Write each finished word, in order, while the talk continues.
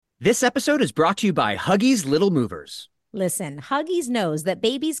This episode is brought to you by Huggies Little Movers. Listen, Huggies knows that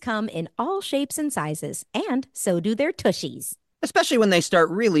babies come in all shapes and sizes, and so do their tushies. Especially when they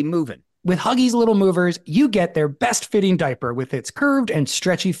start really moving. With Huggies Little Movers, you get their best-fitting diaper with its curved and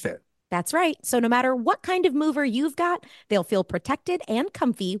stretchy fit. That's right. So no matter what kind of mover you've got, they'll feel protected and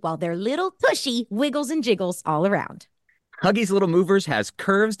comfy while their little tushy wiggles and jiggles all around. Huggies Little Movers has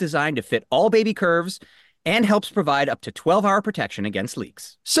curves designed to fit all baby curves and helps provide up to 12-hour protection against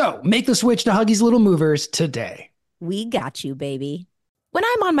leaks. So make the switch to Huggies Little Movers today. We got you, baby. When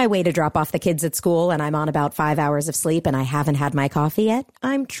I'm on my way to drop off the kids at school and I'm on about 5 hours of sleep and I haven't had my coffee yet,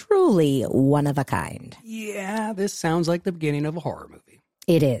 I'm truly one of a kind. Yeah, this sounds like the beginning of a horror movie.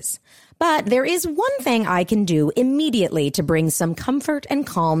 It is. But there is one thing I can do immediately to bring some comfort and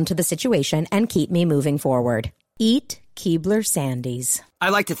calm to the situation and keep me moving forward. Eat Keebler Sandies. I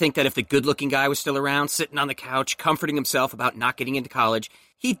like to think that if the good-looking guy was still around, sitting on the couch, comforting himself about not getting into college,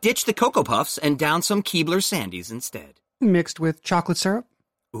 he'd ditch the Cocoa Puffs and down some Keebler Sandies instead. Mixed with chocolate syrup?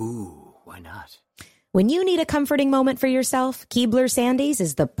 Ooh, why not? When you need a comforting moment for yourself, Keebler Sandies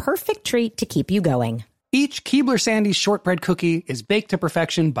is the perfect treat to keep you going. Each Keebler Sandies shortbread cookie is baked to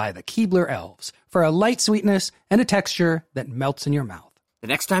perfection by the Keebler elves for a light sweetness and a texture that melts in your mouth. The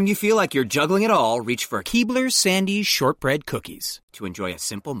next time you feel like you're juggling it all, reach for Keebler Sandies shortbread cookies to enjoy a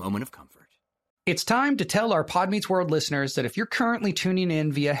simple moment of comfort. It's time to tell our Pod Meets World listeners that if you're currently tuning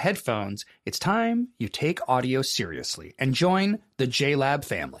in via headphones, it's time you take audio seriously and join the JLab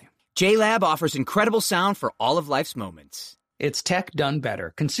family. JLab offers incredible sound for all of life's moments. It's tech done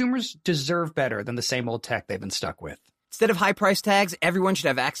better. Consumers deserve better than the same old tech they've been stuck with. Instead of high price tags, everyone should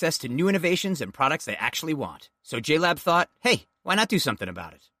have access to new innovations and products they actually want. So JLab thought, hey, why not do something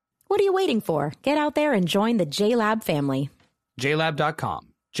about it? What are you waiting for? Get out there and join the JLab family. JLab.com.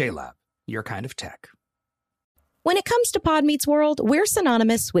 JLab, your kind of tech. When it comes to Pod Meets World, we're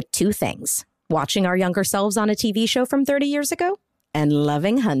synonymous with two things: watching our younger selves on a TV show from 30 years ago and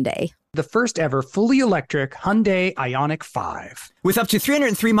loving Hyundai. The first ever fully electric Hyundai Ioniq 5. With up to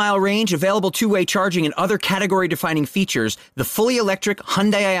 303-mile range, available two-way charging, and other category-defining features, the fully electric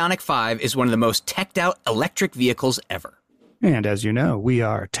Hyundai Ioniq 5 is one of the most teched-out electric vehicles ever. And as you know, we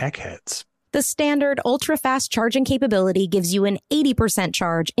are tech heads. The standard ultra-fast charging capability gives you an 80%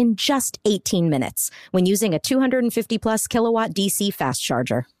 charge in just 18 minutes when using a 250-plus kilowatt DC fast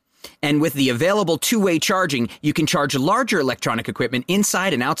charger. And with the available two-way charging, you can charge larger electronic equipment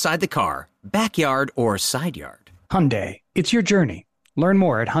inside and outside the car, backyard or side yard. Hyundai, it's your journey. Learn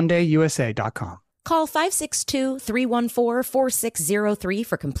more at HyundaiUSA.com. Call 562-314-4603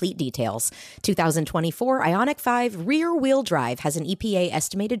 for complete details. 2024 Ioniq 5 rear-wheel drive has an EPA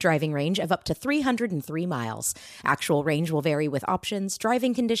estimated driving range of up to 303 miles. Actual range will vary with options,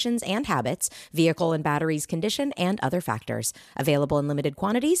 driving conditions and habits, vehicle and batteries condition, and other factors. Available in limited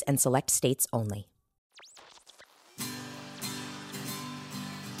quantities and select states only.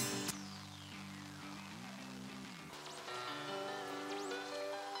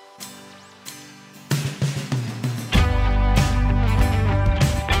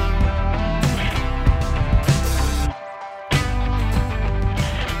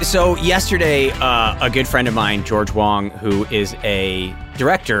 So yesterday, a good friend of mine, George Wong, who is a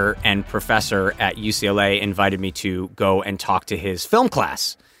director and professor at UCLA, invited me to go and talk to his film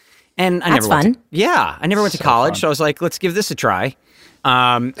class. And I That's fun. I never went to college, so I was like, let's give this a try.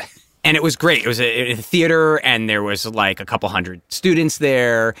 And it was great. It was a theater, and there was like a couple hundred students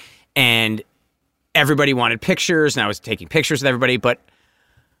there, and everybody wanted pictures, and I was taking pictures with everybody. But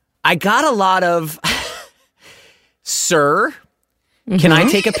I got a lot of, sir, can I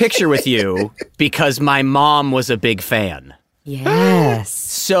take a picture with you? Because my mom was a big fan. Yes.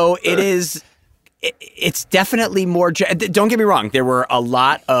 So it's definitely more, don't get me wrong, there were a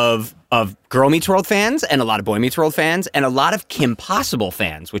lot of Girl Meets World fans and a lot of Boy Meets World fans and a lot of Kim Possible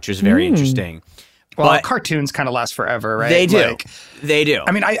fans, which was very interesting. Well, but cartoons kind of last forever, right? They do. They do.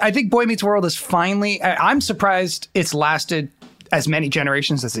 I mean, I think Boy Meets World is finally, I'm surprised it's lasted as many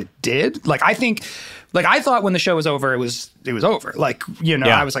generations as it did. I thought when the show was over, it was over. I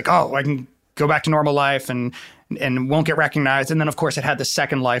was like, oh, I can go back to normal life and won't get recognized. And then, of course, it had the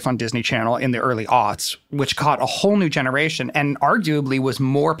second life on Disney Channel in the early aughts, which caught a whole new generation and arguably was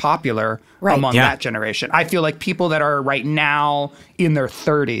more popular among that generation. I feel like people that are right now in their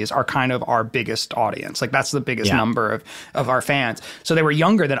 30s are kind of our biggest audience. Like, that's the biggest number of our fans. So they were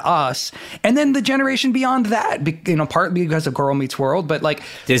younger than us. And then the generation beyond that, partly because of Girl Meets World, but like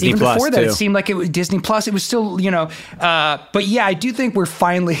Disney even Plus before that, too. it seemed like it was Disney Plus. It was still, but yeah, I do think we're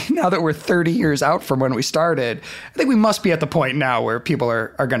finally, now that we're 30 years out from when we started, I think we must be at the point now where people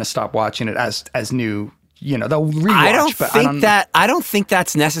are going to stop watching it as new they'll rewatch. I don't think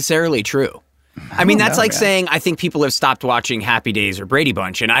that's necessarily true. I mean, that's like saying I think people have stopped watching Happy Days or Brady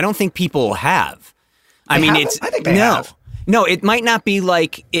Bunch, and I don't think people have. I think they have. No, it might not be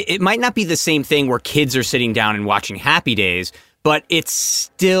like it might not be the same thing where kids are sitting down and watching Happy Days, but it's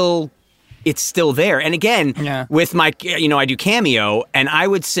still there. And again, with my I do Cameo, and I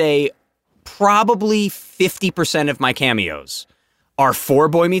would say probably 50% of my cameos are for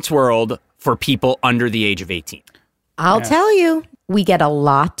Boy Meets World for people under the age of 18. I'll tell you, we get a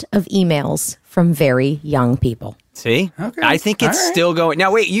lot of emails from very young people. See? Okay. I think it's still going.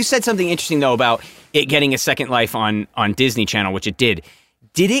 Now, wait, you said something interesting, though, about it getting a second life on Disney Channel, which it did.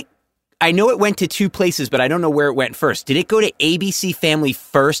 Did it? I know it went to two places, but I don't know where it went first. Did it go to ABC Family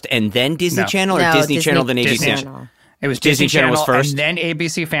first and then Disney Channel, or Disney Channel then ABC Channel? It was Disney Channel was first, and then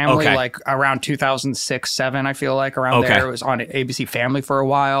ABC Family, like around 2006, 2007, I feel like around there. It was on ABC Family for a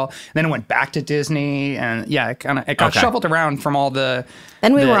while. And then it went back to Disney, and it got shuffled around from all the.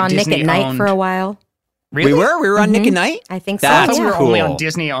 Then we were on Disney Nick at Night for a while. Really? We were on Nick at Night? I think so. I thought we were only on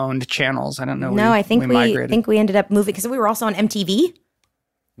Disney-owned channels. I don't know. No, I think we ended up moving because we were also on MTV.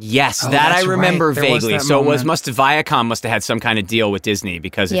 Yes, that I remember vaguely. So Viacom must have had some kind of deal with Disney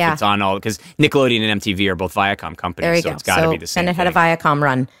because if it's on because Nickelodeon and MTV are both Viacom companies, so it's got to be the same. And it had a Viacom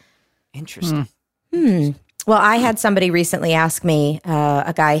run. Interesting. Well, I had somebody recently ask me,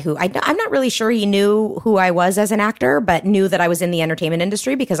 a guy who I'm not really sure he knew who I was as an actor, but knew that I was in the entertainment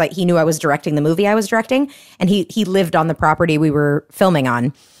industry because he knew I was directing the movie I was directing, and he lived on the property we were filming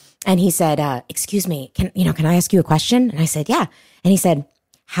on, and he said, "Excuse me, can I ask you a question?" And I said, "Yeah," and he said,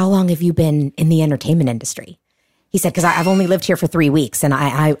 "How long have you been in the entertainment industry?" He said, "Because I've only lived here for 3 weeks, and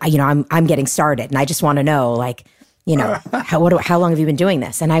I'm getting started, and I just want to know, how long have you been doing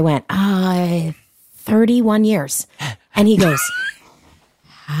this?" And I went, 31 years. And he goes,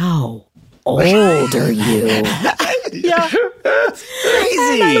 "How old are you?" Yeah.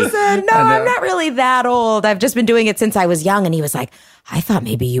 Crazy. And I said, "No, I'm not really that old. I've just been doing it since I was young." And he was like, "I thought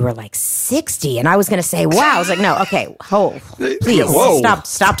maybe you were like 60. And I was going to say, "Wow." I was like, "No, okay, please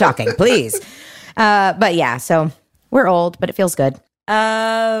stop talking, please." But yeah, so we're old, but it feels good.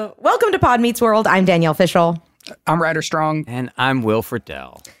 Welcome to Pod Meets World. I'm Danielle Fishel. I'm Ryder Strong. And I'm Will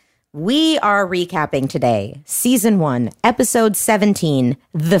Friedle. We are recapping today Season 1, Episode 17,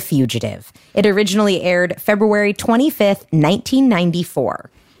 The Fugitive. It originally aired February 25th, 1994.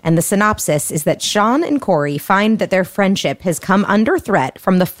 And the synopsis is that Sean and Corey find that their friendship has come under threat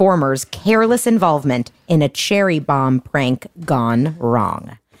from the former's careless involvement in a cherry bomb prank gone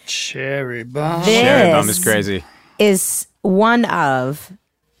wrong. Cherry bomb. Cherry bomb is crazy. Is one of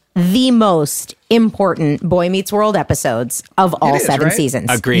the most important Boy Meets World episodes of all 7 seasons.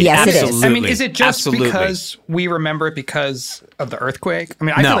 Agreed. Yes, Absolutely. it is. I mean, is it just because we remember it because of the earthquake? I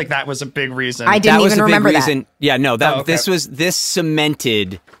mean, I feel like that was a big reason. I didn't even remember that. Yeah, no, this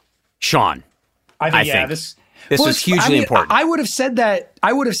cemented Sean. I think. This was hugely important. I would have said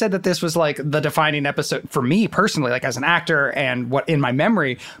that this was like the defining episode for me personally, like as an actor and what in my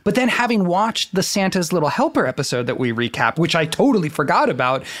memory. But then having watched the Santa's Little Helper episode that we recap, which I totally forgot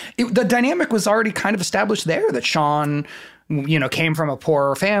about, the dynamic was already kind of established there that Sean, came from a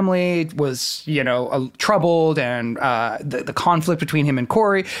poorer family, was, troubled, and the conflict between him and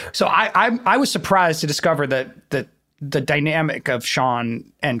Corey. So I was surprised to discover that the dynamic of Sean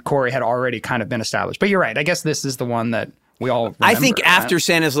and Corey had already kind of been established. But you're right. I guess this is the one that we all remember. I think after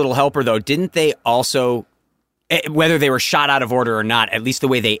Santa's Little Helper, though, didn't they also, whether they were shot out of order or not, at least the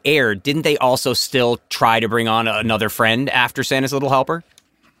way they aired, didn't they also still try to bring on another friend after Santa's Little Helper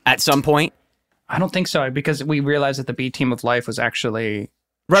at some point? I don't think so, because we realized that the B Team of Life was actually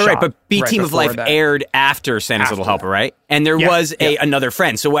Right, but B Team of Life aired after Santa's Little Helper, right? And there was another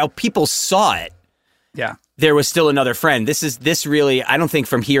friend. So while people saw it, there was still another friend. This really, I don't think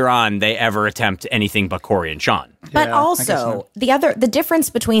from here on they ever attempt anything but Corey and Sean. But also, the difference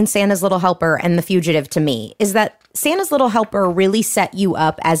between Santa's Little Helper and The Fugitive to me is that Santa's Little Helper really set you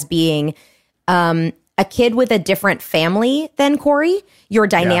up as being a kid with a different family than Corey. Your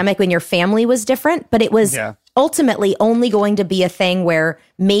dynamic when your family was different, but it was ultimately only going to be a thing where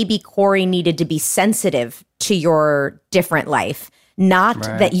maybe Corey needed to be sensitive to your different life. Not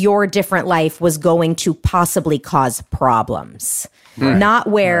that your different life was going to possibly cause problems. Not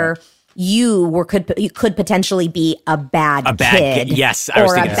where you could potentially be a bad kid. Yes, I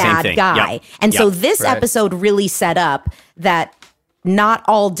was thinking the same thing. Or a bad guy. Yep. And so this episode really set up that not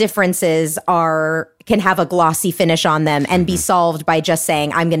all differences can have a glossy finish on them and be solved by just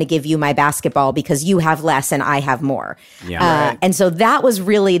saying, "I'm going to give you my basketball because you have less and I have more." And so that was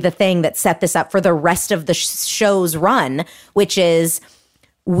really the thing that set this up for the rest of the show's run, which is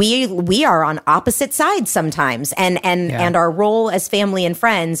we are on opposite sides sometimes, and our role as family and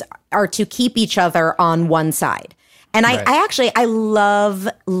friends are to keep each other on one side. And I actually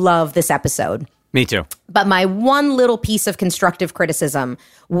love this episode. Me too. But my one little piece of constructive criticism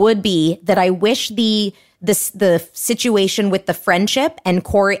would be that I wish the situation with the friendship and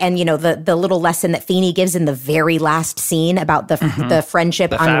Corey and the little lesson that Feeney gives in the very last scene about the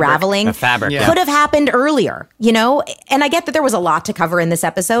friendship unraveling could have happened earlier, and I get that there was a lot to cover in this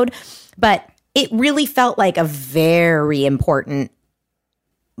episode, but it really felt like a very important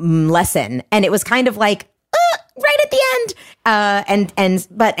lesson, and it was kind of like right at the end.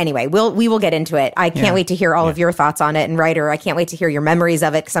 But anyway, we will get into it. I can't wait to hear all of your thoughts on it. And Ryder, I can't wait to hear your memories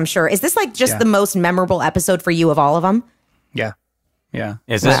of it, because I'm sure, is this like just the most memorable episode for you of all of them? Yeah. Yeah.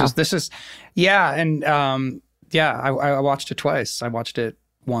 Is this is and I watched it twice. I watched it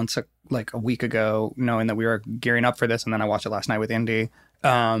once like a week ago, knowing that we were gearing up for this, and then I watched it last night with Indy.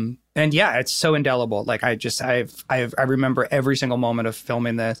 And yeah, it's so indelible. Like I remember every single moment of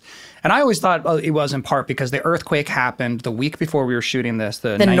filming this. And I always thought it was in part because the earthquake happened the week before we were shooting this.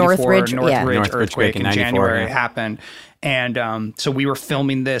 The 94 Northridge earthquake in January happened. And so we were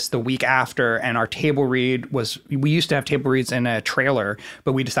filming this the week after, and our table read we used to have table reads in a trailer,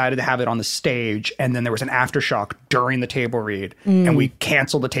 but we decided to have it on the stage. And then there was an aftershock during the table read, and we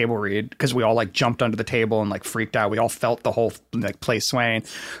canceled the table read because we all like jumped under the table and like freaked out. We all felt the whole like place swaying.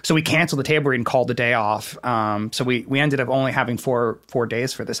 So we canceled the table read and called the day off. So we ended up only having four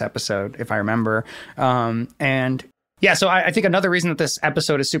days for this episode, if I remember. And yeah, so I think another reason that this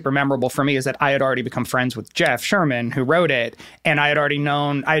episode is super memorable for me is that I had already become friends with Jeff Sherman, who wrote it, and I had already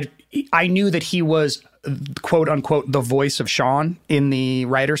known, I knew that he was quote unquote the voice of Sean in the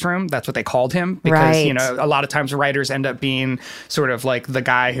writer's room. That's what they called him, because a lot of times writers end up being sort of like the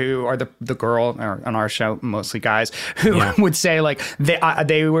guy who, or the girl, or on our show mostly guys, who would say like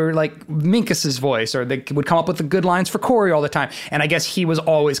they were like Minkus's voice, or they would come up with the good lines for Corey all the time. And I guess he was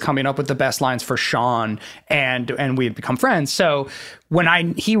always coming up with the best lines for Sean, and we had become friends. So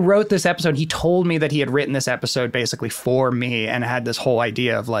when he wrote this episode, he told me that he had written this episode basically for me, and had this whole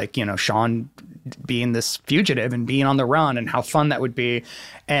idea of like, Sean being this fugitive and being on the run and how fun that would be.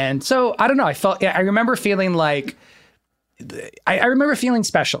 And so I don't know, I remember feeling like, I remember feeling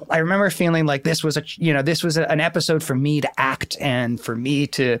special. I remember feeling like this was an episode for me to act, and for me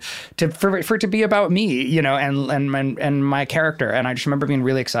for it to be about me, and my character. And I just remember being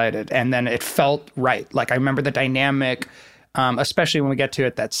really excited. And then it felt right. Like I remember the dynamic, especially when we get to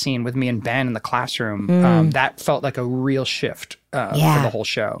it, that scene with me and Ben in the classroom, that felt like a real shift for the whole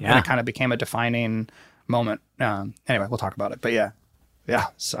show. And it kind of became a defining moment. Anyway, we'll talk about it. But yeah,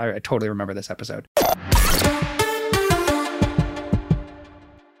 so I totally remember this episode.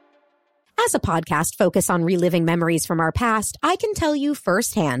 As a podcast focused on reliving memories from our past, I can tell you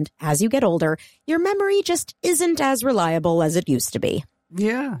firsthand, as you get older, your memory just isn't as reliable as it used to be.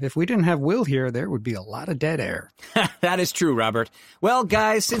 Yeah, if we didn't have Will here, there would be a lot of dead air. That is true, Robert. Well,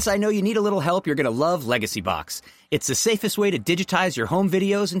 guys, since I know you need a little help, you're going to love Legacy Box. It's the safest way to digitize your home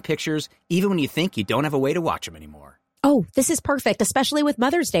videos and pictures, even when you think you don't have a way to watch them anymore. Oh, this is perfect, especially with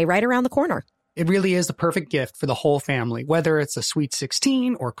Mother's Day right around the corner. It really is the perfect gift for the whole family, whether it's a sweet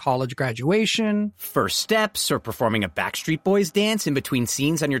 16 or college graduation. First steps or performing a Backstreet Boys dance in between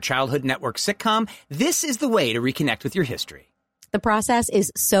scenes on your childhood network sitcom, this is the way to reconnect with your history. The process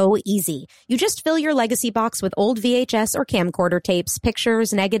is so easy. You just fill your Legacy Box with old VHS or camcorder tapes,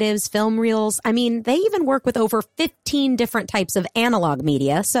 pictures, negatives, film reels. I mean, they even work with over 15 different types of analog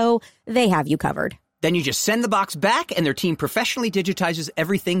media, so they have you covered. Then you just send the box back, and their team professionally digitizes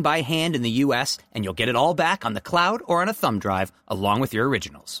everything by hand in the U.S., and you'll get it all back on the cloud or on a thumb drive, along with your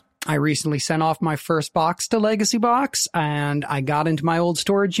originals. I recently sent off my first box to Legacy Box, and I got into my old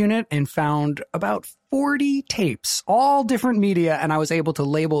storage unit and found about 40 tapes, all different media, and I was able to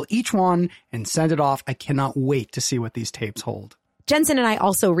label each one and send it off. I cannot wait to see what these tapes hold. Jensen and I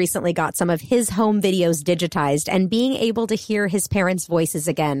also recently got some of his home videos digitized, and being able to hear his parents' voices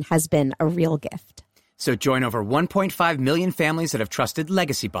again has been a real gift. So join over 1.5 million families that have trusted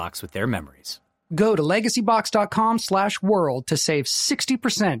Legacy Box with their memories. Go to legacybox.com/world to save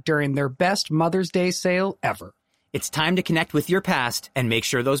 60% during their best Mother's Day sale ever. It's time to connect with your past and make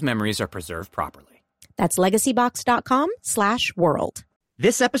sure those memories are preserved properly. That's legacybox.com/world.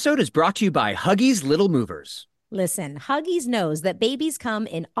 This episode is brought to you by Huggies Little Movers. Listen, Huggies knows that babies come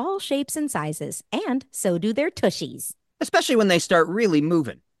in all shapes and sizes, and so do their tushies. Especially when they start really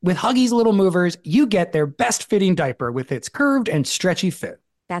moving. With Huggies Little Movers, you get their best fitting diaper with its curved and stretchy fit.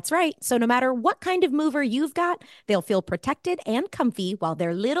 That's right. So no matter what kind of mover you've got, they'll feel protected and comfy while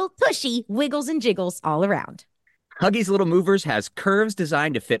their little tushy wiggles and jiggles all around. Huggies Little Movers has curves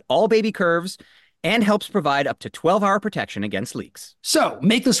designed to fit all baby curves and helps provide up to 12-hour protection against leaks. So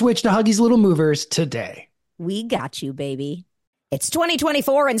make the switch to Huggies Little Movers today. We got you, baby. It's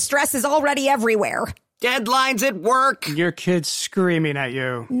 2024 and stress is already everywhere. Deadlines at work. Your kid's screaming at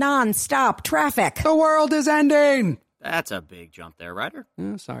you. Non-stop traffic. The world is ending. That's a big jump there, Ryder.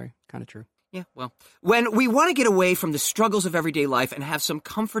 Oh, sorry. Kind of true. Yeah, well, when we want to get away from the struggles of everyday life and have some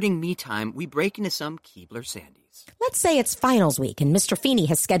comforting me time, we break into some Keebler Sandies. Let's say it's finals week and Mr. Feeney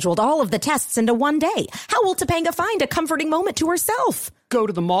has scheduled all of the tests into one day. How will Topanga find a comforting moment to herself? Go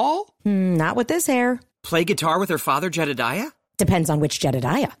to the mall? Not with this hair. Play guitar with her father, Jedediah? Depends on which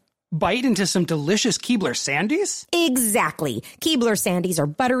Jedediah. Bite into some delicious Keebler Sandies? Exactly. Keebler Sandies are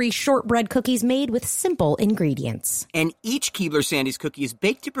buttery shortbread cookies made with simple ingredients. And each Keebler Sandies cookie is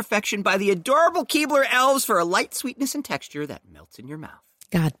baked to perfection by the adorable Keebler elves for a light sweetness and texture that melts in your mouth.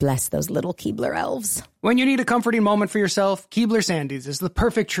 God bless those little Keebler elves. When you need a comforting moment for yourself, Keebler Sandies is the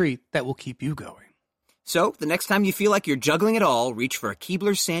perfect treat that will keep you going. So, the next time you feel like you're juggling it all, reach for a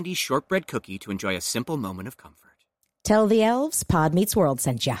Keebler Sandies shortbread cookie to enjoy a simple moment of comfort. Tell the elves Pod Meets World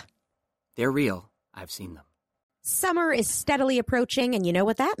sent ya. They're real. I've seen them. Summer is steadily approaching, and you know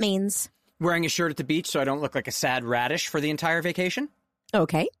what that means. Wearing a shirt at the beach so I don't look like a sad radish for the entire vacation?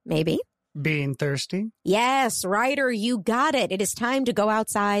 Okay, maybe. Being thirsty? Yes, Ryder, you got it. It is time to go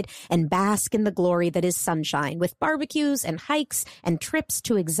outside and bask in the glory that is sunshine with barbecues and hikes and trips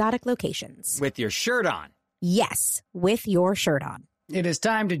to exotic locations. With your shirt on. Yes, with your shirt on. It is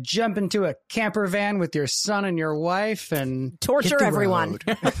time to jump into a camper van with your son and your wife and torture hit the everyone.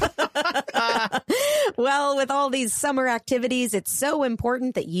 road. Well, with all these summer activities, it's so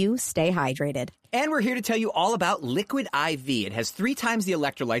important that you stay hydrated. And we're here to tell you all about Liquid IV. It has 3 times the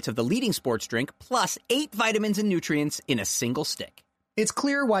electrolytes of the leading sports drink, plus 8 vitamins and nutrients in a single stick. It's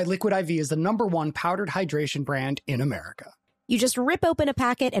clear why Liquid IV is the #1 powdered hydration brand in America. You just rip open a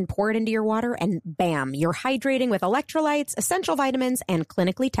packet and pour it into your water, and bam, you're hydrating with electrolytes, essential vitamins, and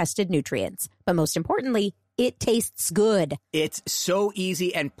clinically tested nutrients. But most importantly, it tastes good. It's so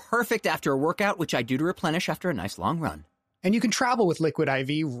easy and perfect after a workout, which I do to replenish after a nice long run. And you can travel with Liquid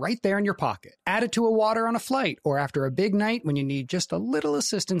IV right there in your pocket. Add it to a water on a flight or after a big night when you need just a little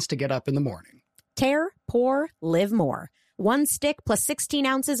assistance to get up in the morning. Tear, pour, live more. 1 stick plus 16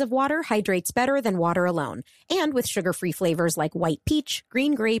 ounces of water hydrates better than water alone. And with sugar-free flavors like white peach,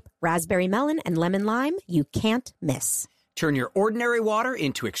 green grape, raspberry melon, and lemon lime, you can't miss. Turn your ordinary water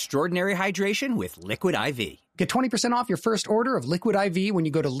into extraordinary hydration with Liquid IV. Get 20% off your first order of Liquid IV when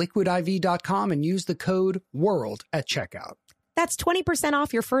you go to liquidiv.com and use the code WORLD at checkout. That's 20%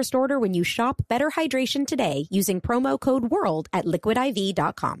 off your first order when you shop Better Hydration today using promo code WORLD at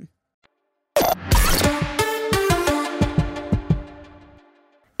liquidiv.com.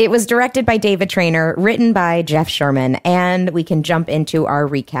 It was directed by David Traynor, written by Jeff Sherman, and we can jump into our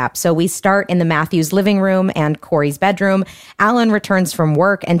recap. So we start in the Matthews living room and Corey's bedroom. Alan returns from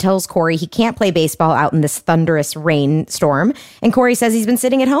work and tells Corey he can't play baseball out in this thunderous rainstorm. And Corey says he's been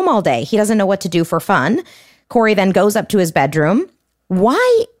sitting at home all day. He doesn't know what to do for fun. Corey then goes up to his bedroom.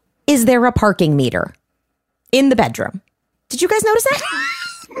 Why is there a parking meter in the bedroom? Did you guys notice that?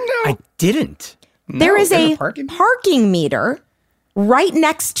 No. I didn't. There is a parking meter right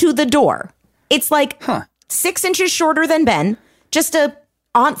next to the door. It's like 6 inches shorter than Ben. Just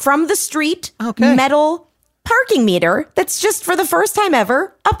from the street metal parking meter that's just for the first time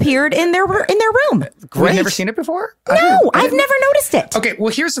ever appeared in their room. Great. You've never seen it before? No, I've never noticed it. Okay,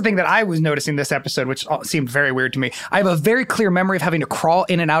 well, here's the thing that I was noticing this episode, which seemed very weird to me. I have a very clear memory of having to crawl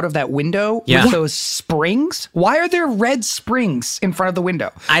in and out of that window with those springs. Why are there red springs in front of the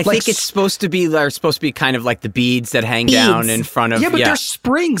window? I think it's supposed to be kind of like the beads that hang down in front of. Yeah, but they're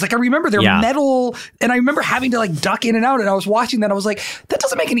springs. Like I remember they're metal, and I remember having to like duck in and out. And I was watching that, I was like, that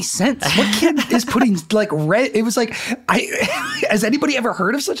doesn't make any sense. What kid is putting like red? It was like, has anybody ever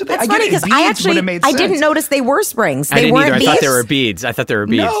heard of such a thing? That's funny because I didn't notice they were springs. They weren't beads. I thought they were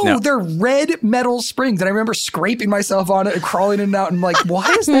beads. No, they're red metal springs. And I remember scraping myself on it and crawling in and out. And I'm like, why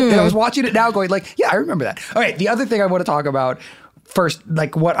is that? And I was watching it now going like, yeah, I remember that. All right, the other thing I want to talk about first,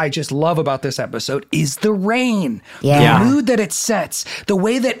 like what I just love about this episode is the rain. Yeah. The mood that it sets. The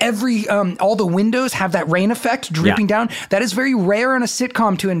way that all the windows have that rain effect dripping down. That is very rare in a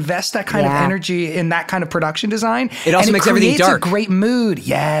sitcom to invest that kind of energy in that kind of production design. It also makes everything dark. It creates a great mood.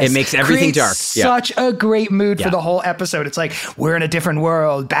 Yes. It makes everything dark. Such a great mood for the whole episode. It's like, we're in a different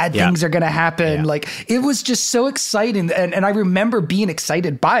world. Bad things are going to happen. Yeah. Like, it was just so exciting. And I remember being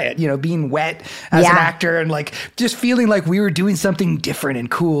excited by it, being wet as an actor and like just feeling like we were doing something something different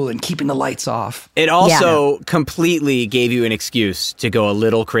and cool and keeping the lights off. It also completely gave you an excuse to go a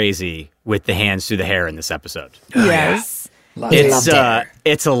little crazy with the hands through the hair in this episode. Yes.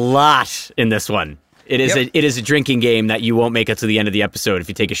 It's a lot in this one. It is a drinking game that you won't make it to the end of the episode if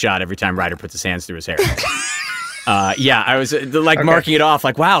you take a shot every time Ryder puts his hands through his hair. I was marking it off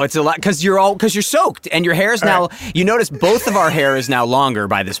like, wow, it's a lot because you're soaked and your hair is now. Right. You notice both of our hair is now longer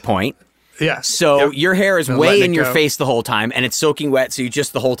by this point. Yeah. So your hair is way in your face the whole time, and it's soaking wet. So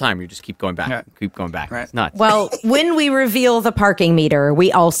the whole time you just keep going back, keep going back. Right. It's nuts. Well, when we reveal the parking meter,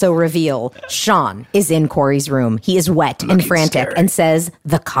 we also reveal Sean is in Corey's room. He is wet and frantic and says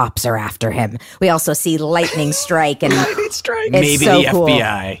the cops are after him. We also see lightning strike and maybe so the cool.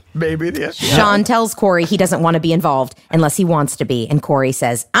 FBI. Maybe the FBI. Sean tells Corey he doesn't want to be involved unless he wants to be, and Corey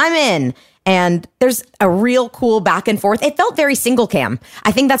says, "I'm in." And there's a real cool back and forth. It felt very single cam.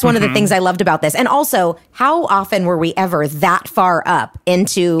 I think that's one of the things I loved about this. And also, how often were we ever that far up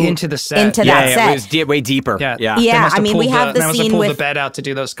into the set? That set? It was way deeper. Yeah. I mean, we have the scene with the bed out to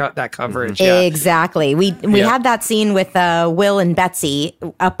do that coverage. Exactly. We had that scene with Will and Betsy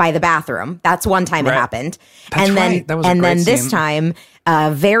up by the bathroom. That's one time it happened. That's and then right. That was a great this scene. time,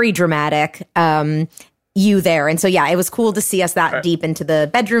 very dramatic. You there. And so, it was cool to see us that deep into the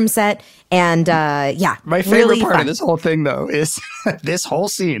bedroom set. And my favorite really part fun. of this whole thing, though, is this whole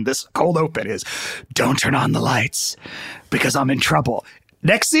scene, this cold open is, don't turn on the lights because I'm in trouble.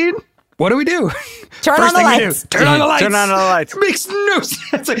 Next scene, what do we do? Turn on the lights. Turn on the lights. Turn on the lights. It makes no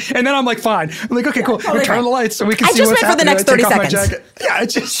sense. And then I'm like, fine. I'm like, okay, cool. Turn on the lights so we can I see just what's meant for the happening. next 30 I take off my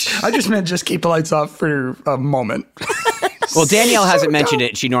seconds. jacket. I just meant just keep the lights off for a moment. Well, Danielle hasn't mentioned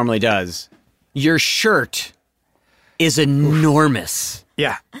it. She normally does. Your shirt is enormous.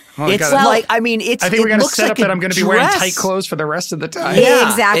 Yeah. It's I think we're going to set up that I'm going to be wearing tight clothes for the rest of the time. Yeah,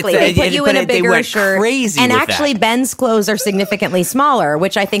 exactly. They put you in a bigger shirt. Crazy and with actually, that. Ben's clothes are significantly smaller,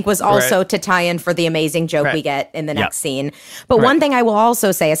 which I think was also to tie in for the amazing joke we get in the next scene. But one thing I will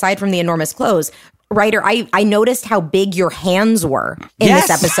also say, aside from the enormous clothes, Ryder, I noticed how big your hands were in this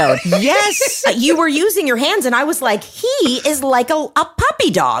episode. Yes. You were using your hands, and I was like, he is like a puppy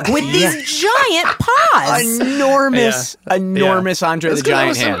dog with these giant paws. Enormous Andre the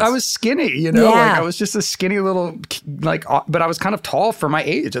Giant hands. I was skinny, Yeah. like I was just a skinny little, but I was kind of tall for my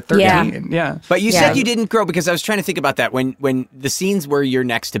age at 13. Yeah. But you said you didn't grow, because I was trying to think about that. When the scenes where you're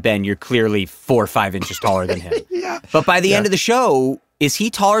next to Ben, you're clearly 4 or 5 inches taller than him. But by the end of the show, is he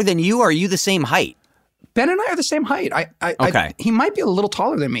taller than you, or are you the same height? Ben and I are the same height. He might be a little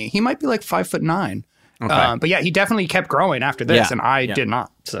taller than me. He might be like 5'9". Okay. But he definitely kept growing after this, and I did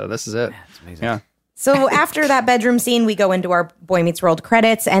not. So this is it. That's amazing. Yeah. So after that bedroom scene, we go into our Boy Meets World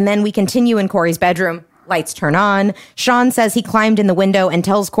credits, and then we continue in Corey's bedroom. Lights turn on. Sean says he climbed in the window and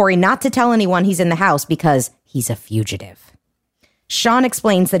tells Corey not to tell anyone he's in the house because he's a fugitive. Sean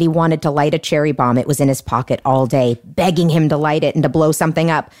explains that he wanted to light a cherry bomb. It was in his pocket all day, begging him to light it and to blow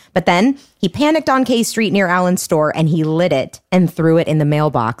something up. But then he panicked on K Street near Allen's store, and he lit it and threw it in the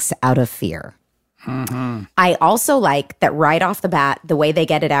mailbox out of fear. Mm-hmm. I also like that right off the bat, the way they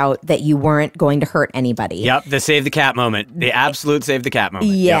get it out, that you weren't going to hurt anybody. Yep, the save the cat moment. The absolute save the cat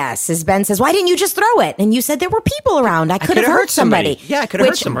moment. Yes, as Ben says, why didn't you just throw it? And you said there were people around. I could have hurt somebody. Yeah, I could have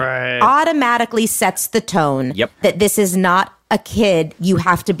hurt somebody. Which automatically sets the tone that this is not a kid you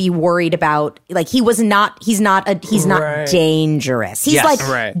have to be worried about. Like, he's not dangerous. He's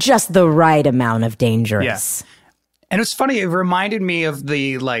just the right amount of dangerous. Yeah. And it's funny, it reminded me of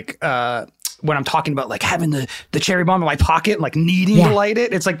the when I'm talking about like having the cherry bomb in my pocket, like needing to light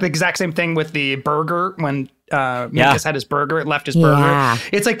it. It's like the exact same thing with the burger when Minkus had his burger, it left his burger.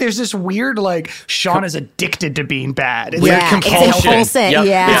 It's like there's this weird like Sean is addicted to be bad. It's it's compulsive.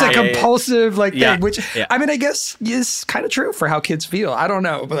 It's a compulsive thing, which I mean I guess is kind of true for how kids feel. I don't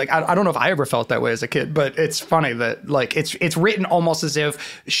know, but like I don't know if I ever felt that way as a kid. But it's funny that like it's written almost as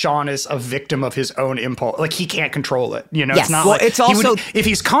if Sean is a victim of his own impulse. Like he can't control it. You know, it's not like it's also if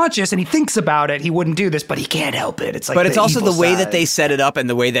he's conscious and he thinks about it, he wouldn't do this, but he can't help it. It's like, but it's also the way that they set it up and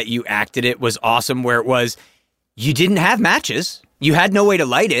the way that you acted it was awesome. Where it was. You didn't have matches. You had no way to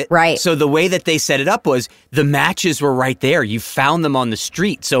light it. Right. So the way that they set it up was the matches were right there. You found them on the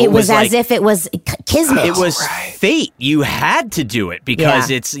street. So it was as if it was kismet. It was fate. You had to do it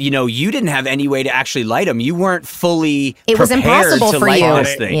because it's, you didn't have any way to actually light them. You weren't fully It was impossible to for light you.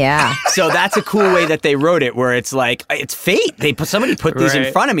 this thing. Yeah. So that's a cool way that they wrote it where it's like, it's fate. Somebody put these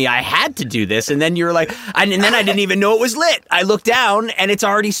in front of me. I had to do this. And then you're like, and then I didn't even know it was lit. I looked down and it's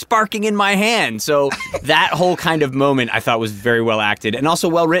already sparking in my hand. So that whole kind of moment I thought was very well acted and also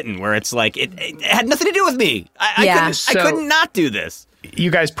well written, where it's like it had nothing to do with me. I couldn't not do this.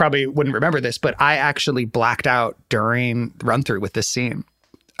 you guys probably wouldn't remember this, but I actually blacked out during run through with this scene.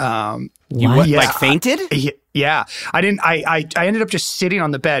 Like fainted? Yeah, I didn't. I ended up just sitting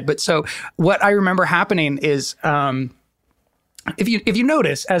on the bed. But so what I remember happening is, if you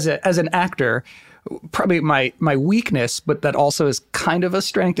notice as an actor, probably my weakness, but that also is kind of a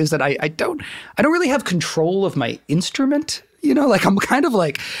strength, is that I don't really have control of my instrument. You know, like I'm kind of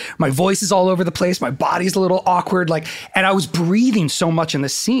like, my voice is all over the place. My body's a little awkward. Like, and I was breathing so much in the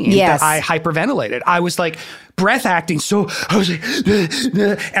scene that I hyperventilated. I was like breath acting. So I was like,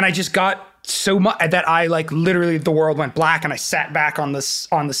 and I just got so much that I like literally the world went black and I sat back on this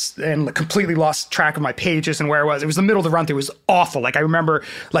and completely lost track of my pages and where I was. It was the middle of the run through. It was awful. Like I remember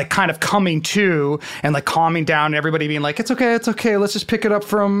like kind of coming to and like calming down and everybody being like, it's okay. Let's just pick it up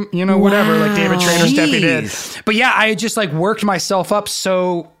from, whatever, like David Trainer stepping in. But yeah, I had just like worked myself up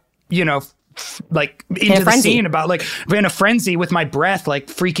so, like into the scene about like in a frenzy with my breath, like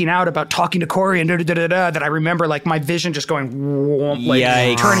freaking out about talking to Corey and that I remember like my vision just going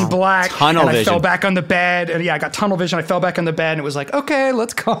like turning black. Tunnel vision. I fell back on the bed and I got tunnel vision. I fell back on the bed and it was like, okay,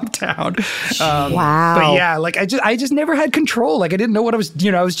 let's calm down. Wow. But yeah, like I just never had control. Like I didn't know what I was,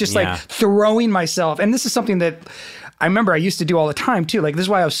 I was just like throwing myself. And this is something that I remember I used to do all the time too. Like this is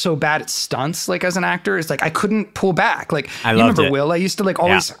why I was so bad at stunts. Like as an actor, it's like I couldn't pull back. Like you remember Will? I used to like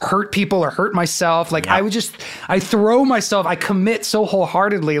always hurt people or hurt myself. Like I throw myself. I commit so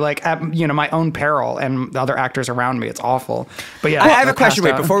wholeheartedly, like at my own peril and the other actors around me. It's awful. But yeah, I have a question.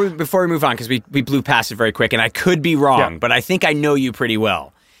 Wait, before we move on, because we blew past it very quick, and I could be wrong, but I think I know you pretty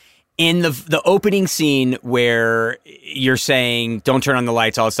well. In the opening scene where you're saying don't turn on the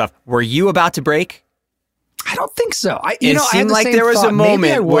lights, all that stuff, were you about to break? I don't think so. It seemed like there was a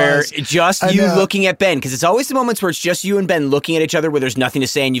moment where just you looking at Ben, because it's always the moments where it's just you and Ben looking at each other where there's nothing to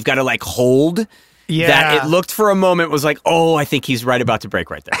say and you've got to like hold. Yeah. That it looked for a moment was like, oh, I think he's right about to break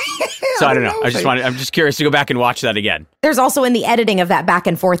right there. So I don't know. I'm just curious to go back and watch that again. There's also in the editing of that back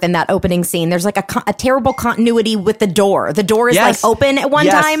and forth in that opening scene, there's like a terrible continuity with the door. The door is like open at one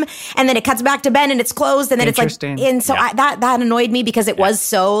time and then it cuts back to Ben and it's closed and then it's like, and so that annoyed me because it was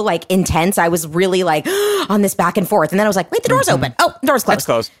so like intense. I was really like on this back and forth. And then I was like, wait, the door's open. Oh, the door's closed. It's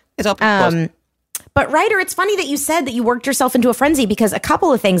closed. It's open. Closed. But Ryder, it's funny that you said that you worked yourself into a frenzy because a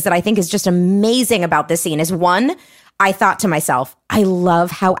couple of things that I think is just amazing about this scene is one, I thought to myself, I love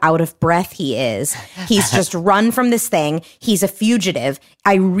how out of breath he is. He's just run from this thing. He's a fugitive.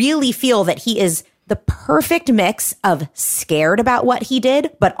 I really feel that he is the perfect mix of scared about what he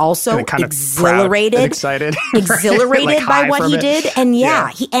did, but also exhilarated, excited, exhilarated like by what he did.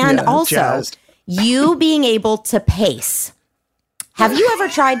 And also jazzed. You being able to pace. Have you ever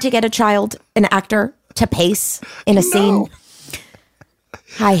tried to get a child, an actor, to pace in a scene?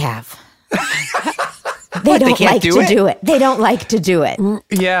 I have. They don't like to do it. They don't like to do it.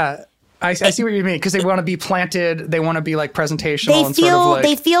 Yeah. I see what you mean because they want to be planted. They want to be like presentational.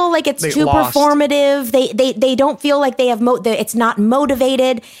 They feel like it's too performative. They don't feel like they have it's not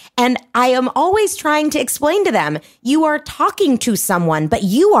motivated. And I am always trying to explain to them, you are talking to someone, but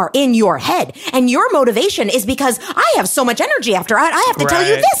you are in your head, and your motivation is because I have so much energy after I have to tell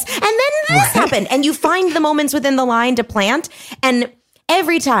you this, and then this happened, and you find the moments within the line to plant, and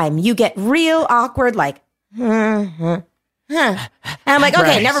every time you get real awkward, like. And I'm like,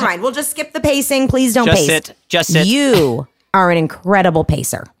 okay, never mind. We'll just skip the pacing. Please don't pace. Just sit. You are an incredible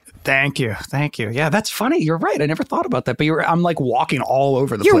pacer. Thank you. Yeah, that's funny. You're right. I never thought about that. But I'm like walking all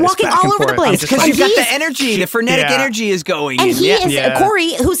over the place. You're walking all over the place. Because you've got the energy. The frenetic energy is going. And he is,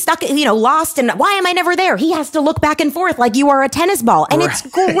 Corey, who's stuck, lost, and why am I never there? He has to look back and forth like you are a tennis ball. And it's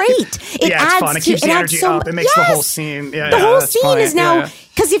great. It adds fun. It keeps the energy up. It makes the whole scene. The whole scene is now...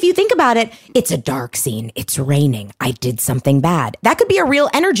 Because if you think about it, it's a dark scene. It's raining. I did something bad. That could be a real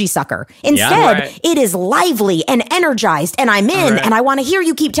energy sucker. Instead, it is lively and energized, and I'm in, and I want to hear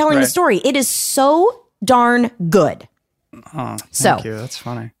you keep telling the story. It is so darn good. Oh, thank you. That's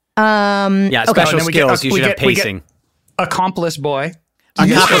funny. Special skills. You should have pacing. Accomplice boy.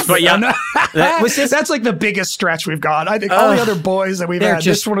 Accomplice boy. Yeah. That's like the biggest stretch we've got. I think all the other boys that we've had.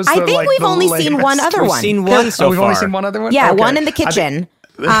 This one was I think we've only seen one other one. We've seen one so far. We've only seen one other one? Yeah, one in the kitchen.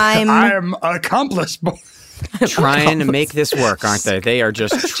 I'm accomplice boy. Trying to make this work, aren't they? They are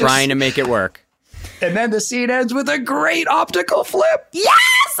just trying to make it work. And then the scene ends with a great optical flip.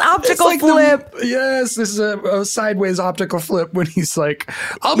 Yes, optical flip. This is a sideways optical flip when he's like,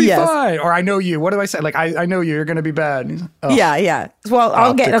 I'll be fine. Or I know you. What do I say? Like, I know you. You're going to be bad. Yeah. Well,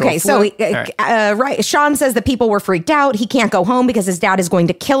 I'll get, okay. Flip. So, Sean says that people were freaked out. He can't go home because his dad is going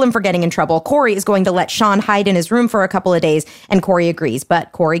to kill him for getting in trouble. Corey is going to let Sean hide in his room for a couple of days. And Corey agrees.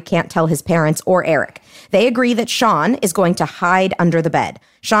 But Corey can't tell his parents or Eric. They agree that Sean is going to hide under the bed.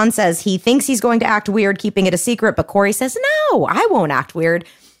 Sean says he thinks he's going to act weird, keeping it a secret, but Corey says, no, I won't act weird.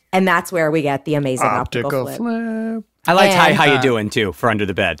 And that's where we get the amazing optical flip. I liked how you doing, too, for under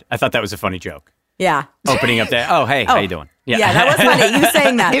the bed. I thought that was a funny joke. Yeah. Opening up there. Oh, hey, how you doing? Yeah, that was funny. You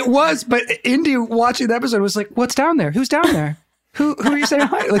saying that. It was, but Indy watching the episode was like, what's down there? Who's down there? Who are you saying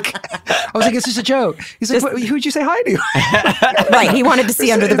hi? Like, I was like, it's just a joke. He's like, who'd you say hi to? Right, he wanted to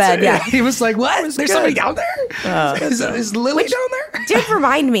see under the bed, yeah. He was like, what? There's somebody down there? Is Lily down there? Did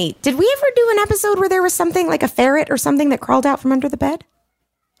remind me, did we ever do an episode where there was something like a ferret or something that crawled out from under the bed?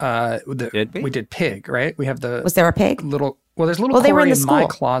 We did pig, right? We have the... Was there a pig? There's little they were in Corey the in my school.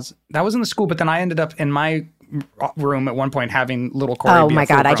 closet. That was in the school, but then I ended up in my room at one point having little Corey. Oh be my a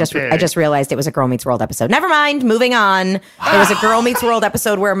God! I full-grown pig. just realized it was a Girl Meets World episode. Never mind. Moving on. It was a Girl Meets World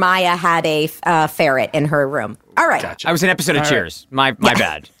episode where Maya had a ferret in her room. All right. Gotcha. I was an episode of Cheers. My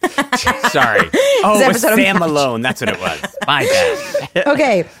bad. Sorry. Oh, it was Sam Malone. That's what it was. My bad.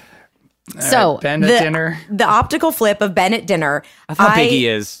 Okay. So Ben at dinner. The optical flip of Ben at dinner. How big he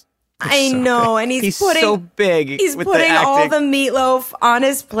is. I know, and he's putting so big. He's with putting all the meatloaf on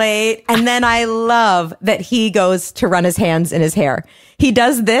his plate, and then I love that he goes to run his hands in his hair. He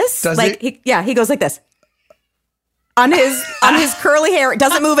does this, he goes like this on his curly hair. It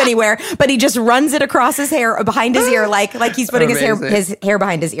doesn't move anywhere, but he just runs it across his hair behind his ear, like he's putting his hair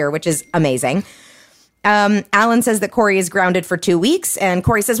behind his ear, which is amazing. Alan says that Corey is grounded for 2 weeks, and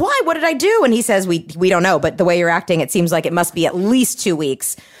Corey says, "Why? What did I do?" And he says, "We don't know, but the way you're acting, it seems like it must be at least 2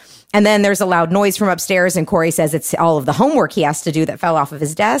 weeks." And then there's a loud noise from upstairs, and Corey says it's all of the homework he has to do that fell off of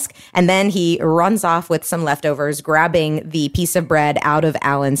his desk. And then he runs off with some leftovers, grabbing the piece of bread out of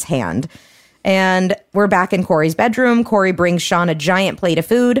Alan's hand. And we're back in Corey's bedroom. Corey brings Sean a giant plate of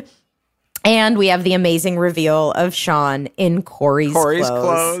food. And we have the amazing reveal of Sean in Corey's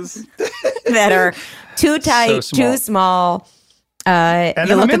clothes. That are too tight, too small. And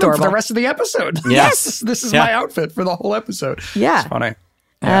then I'm in them for the rest of the episode. Yes. This is my outfit for the whole episode. Yeah. It's funny.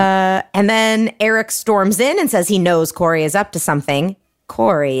 Yeah. And then Eric storms in and says he knows Corey is up to something.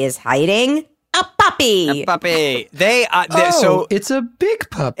 Corey is hiding a puppy. So it's a big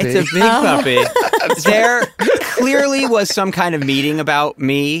puppy. It's a big puppy. There clearly was some kind of meeting about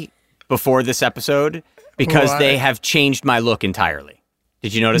me before this episode because they have changed my look entirely.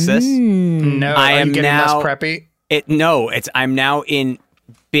 Did you notice this? No, I am getting now less preppy. I'm now in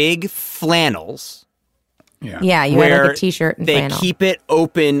big flannels. Yeah, you had like a t-shirt and flannel. They keep it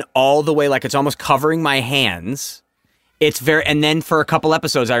open all the way, like it's almost covering my hands. And then for a couple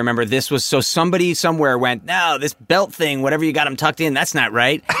episodes, I remember this was, so somebody somewhere went, no, this belt thing, whatever you got him tucked in, that's not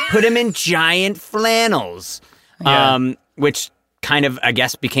right. Put him in giant flannels, which kind of, I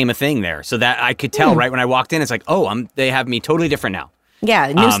guess, became a thing there. So that I could tell right when I walked in, it's like, they have me totally different now.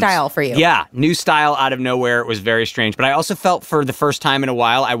 Yeah, new style for you. Yeah, new style out of nowhere. It was very strange. But I also felt for the first time in a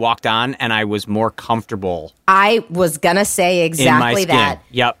while, I walked on and I was more comfortable. I was going to say exactly that.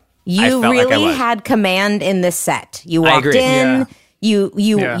 Yep. You really had command in this set. You walked in.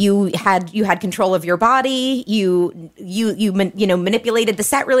 Yeah. You had control of your body. You manipulated the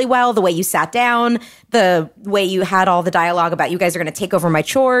set really well. The way you sat down, the way you had all the dialogue about you guys are going to take over my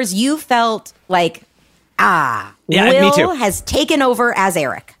chores. You felt like me too. Will has taken over as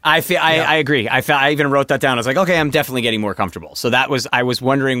Eric. I agree. I even wrote that down. I was like, okay, I'm definitely getting more comfortable. So I was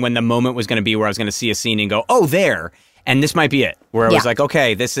wondering when the moment was going to be where I was going to see a scene and go, oh, there. And this might be it, where I was like,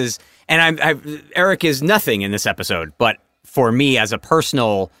 okay, this is, and Eric is nothing in this episode, but for me as a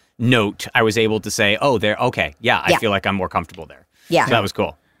personal note, I was able to say, oh, there, okay, I feel like I'm more comfortable there. Yeah. So that was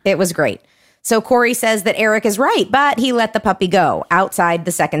cool. It was great. So Corey says that Eric is right, but he let the puppy go outside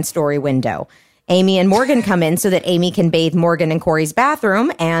the second story window. Amy and Morgan come in so that Amy can bathe Morgan in Corey's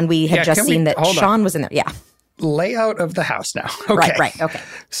bathroom, and we had just seen that Sean was in there. Yeah. Layout of the house now. Okay. Right. Okay.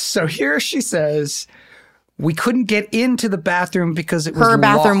 So here she says, we couldn't get into the bathroom because it was her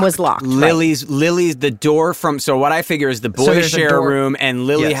bathroom locked. was locked. Lily's the door from, so what I figure is the boys share a room and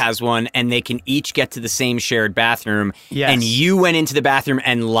Lily has one, and they can each get to the same shared bathroom. Yes. And you went into the bathroom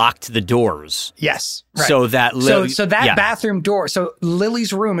and locked the doors. Yes. Right. So that bathroom door, so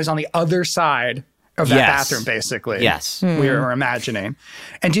Lily's room is on the other side of that bathroom, basically. Yes. We were imagining.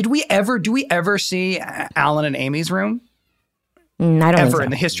 And do we ever see Alan and Amy's room? I don't think so.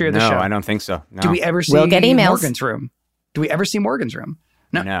 In the history of the show. No, I don't think so. No. Do we ever see Morgan's room? Do we ever see Morgan's room?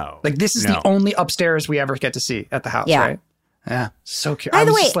 No. Like, this is the only upstairs we ever get to see at the house, right? Yeah. So cute. By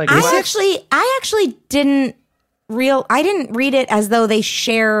the way, I actually didn't read it as though they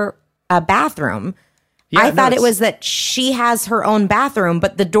share a bathroom. I thought it was that she has her own bathroom,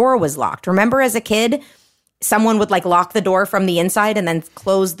 but the door was locked. Remember as a kid, someone would like lock the door from the inside and then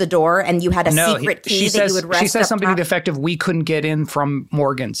close the door, and you had a secret key that you would rest. She says up something top. to the effect of, "We couldn't get in from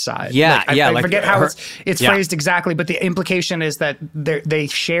Morgan's side." Yeah, I forget how it's yeah. phrased exactly, but the implication is that they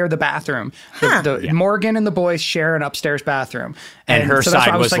share the bathroom. Morgan and the boys share an upstairs bathroom, and her so that's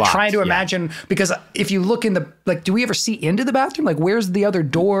side why I was was like locked. trying to imagine, because if you look in the do we ever see into the bathroom? Like, where's the other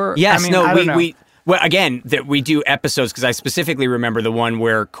door? Yes, I mean, I don't know. we well, again, that we do episodes, because I specifically remember the one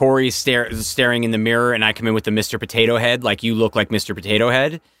where Corey's staring in the mirror and I come in with the Mr. Potato Head, like you look like Mr. Potato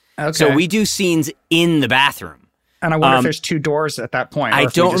Head. Okay. So we do scenes in the bathroom. And I wonder if there's two doors at that point. I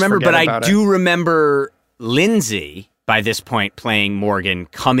don't remember, but I do remember Lindsay, by this point, playing Morgan,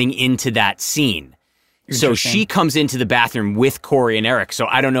 coming into that scene. So she comes into the bathroom with Corey and Eric. So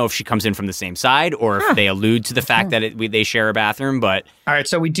I don't know if she comes in from the same side or if they allude to the fact that they share a bathroom. But all right,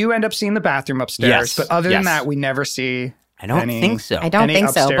 so we do end up seeing the bathroom upstairs. Yes, But other than yes. that, we never see. I don't think so. I don't think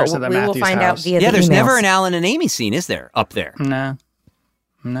so, but upstairs of the we will Matthews find out house. via the there's emails. never an Alan and Amy scene, is there, up there? No,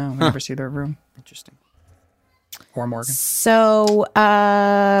 we never see their room. Interesting. Or Morgan. So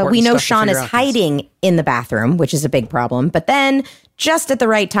we know stuff to Sean figure is out, guys. hiding in the bathroom, which is a big problem. But then, just at the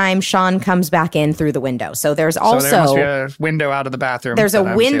right time, Sean comes back in through the window. So there's So there must be also a window out of the bathroom. there's a that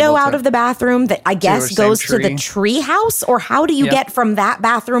I was window able out to- of the bathroom that I guess the goes same to the tree house. Or how do you Yep. get from that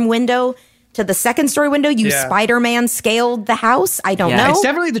bathroom window to the second story window? You Yeah. Spider-Man scaled the house. I don't know. It's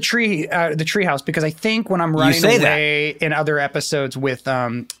definitely the tree house, because I think when I'm running say away in other episodes with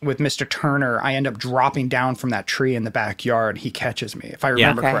Mr. Turner, I end up dropping down from that tree in the backyard. He catches me, if I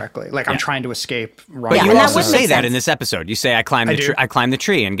remember Okay. correctly. Like I'm trying to escape. But Yeah, you and that also would say make that sense. in this episode. You say, I climbed I the do? tree. I climbed the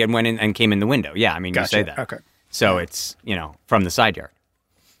tree and went in and came in the window. Yeah, I mean, you say that. Okay. So it's, from the side yard.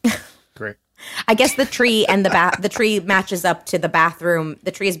 Great. I guess the tree and the tree matches up to the bathroom. The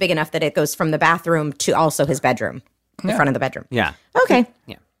tree is big enough that it goes from the bathroom to also his bedroom, the front of the bedroom. Yeah. Okay.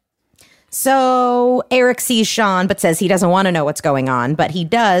 Yeah. So Eric sees Sean, but says he doesn't want to know what's going on, but he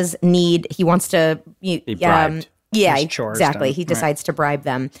wants to Be bribed. yeah, His chores exactly. done. He decides to bribe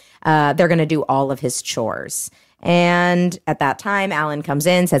them. They're going to do all of his chores. And at that time, Alan comes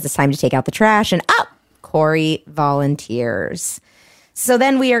in, says it's time to take out the trash, and Corey volunteers. So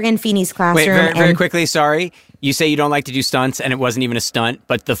then we are in Feeney's classroom. Wait, very and quickly, sorry. You say you don't like to do stunts, and it wasn't even a stunt,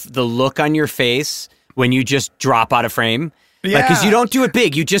 but the look on your face when you just drop out of frame, because you don't do it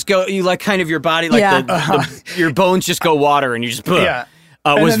big. You just go, you like kind of your body, like Yeah. your bones just go water, and you just, Yeah.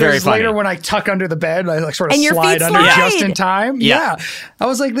 it was very funny. Later when I tuck under the bed, I like sort of And your slide feet under slide. just in time. Yeah. I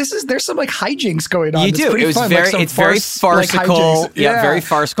was like, there's some like hijinks going on. You It's do. pretty It was fun. very- like some it's very farcical. farcical. Yeah, very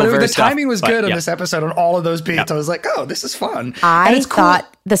farcical, But very the timing was tough, good but on yeah. this episode on all of those beats. I was like, oh, this is fun. And I it's cool.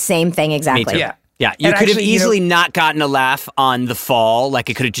 thought the same thing exactly. Me too. Yeah. Yeah, you And could have actually, easily not gotten a laugh on the fall. Like,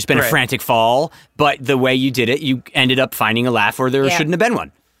 it could have just been a Right. frantic fall. But the way you did it, you ended up finding a laugh where there Yeah. shouldn't have been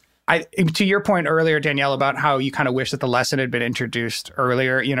one. To your point earlier, Danielle, about how you kind of wish that the lesson had been introduced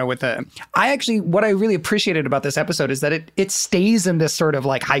earlier, what I really appreciated about this episode is that it stays in this sort of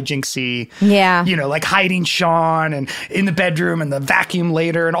like hijinksy, Yeah. like hiding Sean and in the bedroom and the vacuum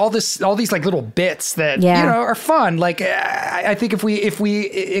later and all these like little bits that, Yeah. are fun. Like, I think if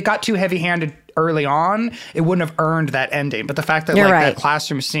it got too heavy handed early on, it wouldn't have earned that ending. But the fact that You're like right. that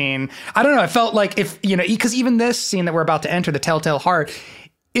classroom scene, I don't know, I felt like because even this scene that we're about to enter, the Telltale Heart,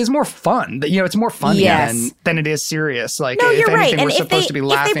 is more fun. It's more funny Yes. than it is serious. Like, No, if you're right. anything, And we're if supposed to be they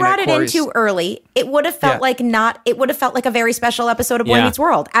laughing brought at it in Corey's. too early, it would have felt it would have felt like a very special episode of Boy Yeah. Meets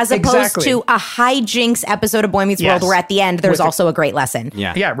World, as opposed Exactly. to a hijinks episode of Boy Meets World Yes. where at the end there's With also a great lesson.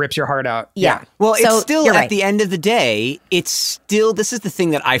 Yeah. Yeah, it rips your heart out. Yeah. Well, So, it's still, you're at right. the end of the day, this is the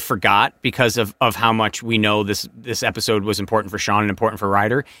thing that I forgot because of how much we know this episode was important for Sean and important for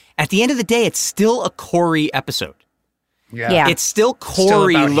Ryder. At the end of the day, it's still a Corey episode. Yeah. It's still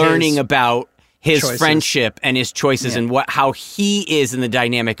Corey about learning his about his choices. friendship and his choices and how he is in the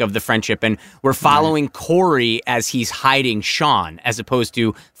dynamic of the friendship. And we're following Corey as he's hiding Sean, as opposed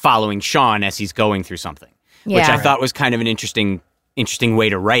to following Sean as he's going through something, which Yeah. I thought was kind of an interesting way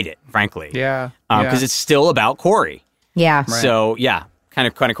to write it, frankly. Yeah. Because it's still about Corey. Yeah. So yeah, kind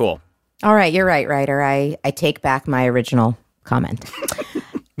of cool. All right, you're right, Ryder. I take back my original comment.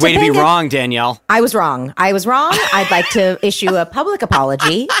 Way to be Topanga- wrong, Danielle. I was wrong. I'd like to issue a public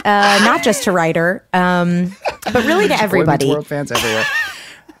apology, not just to Ryder, but really to Boy Meets everybody. World fans everywhere.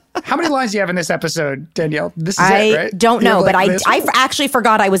 How many lines do you have in this episode, Danielle? This is I it, right? don't You have know, but like I this? actually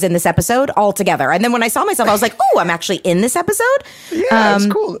forgot I was in this episode altogether. And then when I saw myself, I was like, oh, I'm actually in this episode? Yeah, it's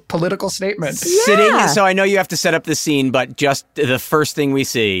cool. Political statement. Sitting, so I know you have to set up the scene, but just the first thing we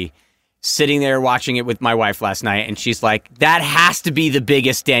see, sitting there watching it with my wife last night, and she's like, that has to be the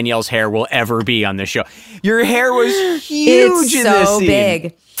biggest Danielle's hair will ever be on this show. Your hair was huge It's in so this scene.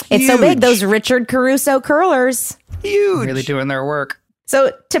 big. It's so big. Those Richard Caruso curlers. Huge. Really doing their work.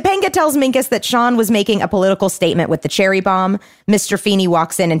 So Topanga tells Minkus that Sean was making a political statement with the cherry bomb. Mr. Feeney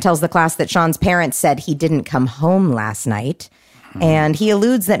walks in and tells the class that Sean's parents said he didn't come home last night. And he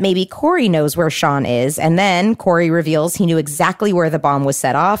alludes that maybe Corey knows where Sean is. And then Corey reveals he knew exactly where the bomb was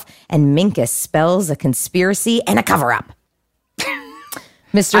set off. And Minkus spells a conspiracy and a cover-up.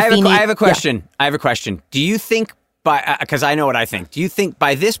 Mr. Feeney. I have a question. Yeah. I have a question. Do you think because I know what I think. Do you think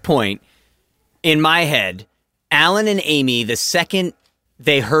by this point, in my head, Alan and Amy, the second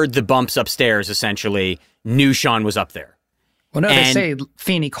they heard the bumps upstairs, essentially, knew Sean was up there? Well, no, they say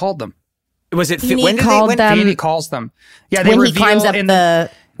Feeney called them. Was it Feeney when did they? Feeney calls them. Yeah, when he climbs up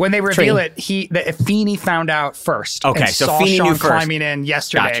when they reveal it, Feeney found out first. Okay, and so saw Feeney Sean knew first. Climbing in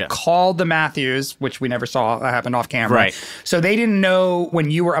yesterday. Gotcha. Called the Matthews, which we never saw. That happened off camera. Right. So they didn't know when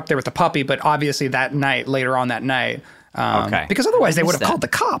you were up there with the puppy, but obviously that night, later on that night. Okay. Because otherwise they would have called the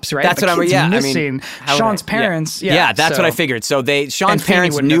cops, right? That's what I'm. Yeah, missing Sean's parents. Yeah, that's what I figured. So Sean's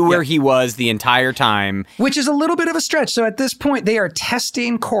parents knew where he was the entire time, which is a little bit of a stretch. So at this point, they are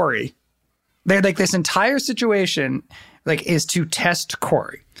testing Corey. They're like, this entire situation is to test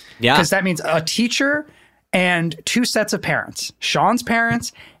Corey. Yeah, because that means a teacher and two sets of parents, Sean's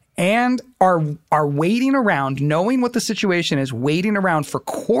parents, and are waiting around, knowing what the situation is, waiting around for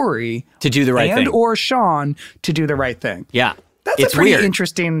Corey to do the right thing, and or Sean to do the right thing. Yeah. That's a pretty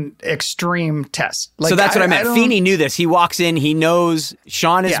interesting, extreme test. So that's what I meant. Feeney knew this. He walks in, he knows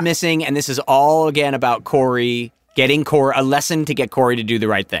Sean is missing, and this is all, again, about Corey, getting Corey, a lesson to get Corey to do the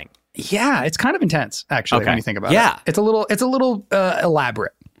right thing. Yeah, it's kind of intense, actually, when you think about it. Yeah. It's a little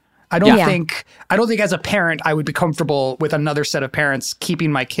elaborate. I don't think as a parent I would be comfortable with another set of parents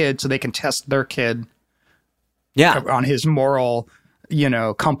keeping my kid so they can test their kid on his moral,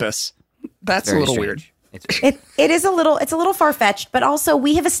 compass. That's a little weird. It is a little far-fetched, but also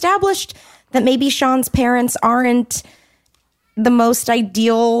we have established that maybe Sean's parents aren't the most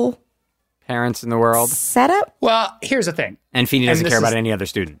ideal parents in the world setup. Well, here's the thing. And Feeney doesn't care about any other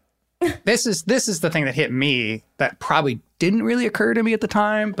student. This is the thing that hit me that probably didn't really occur to me at the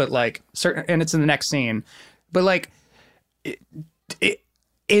time, but and it's in the next scene. But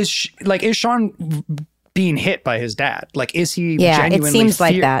is Sean being hit by his dad? Is he genuinely it seems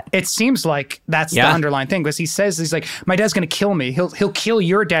like that. It seems like that's the underlying thing, because he says, he's like, my dad's going to kill me. He'll kill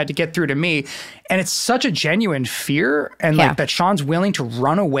your dad to get through to me. And it's such a genuine fear. And that Sean's willing to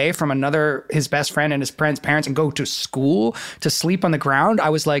run away from his best friend and his friend's parents and go to school to sleep on the ground. I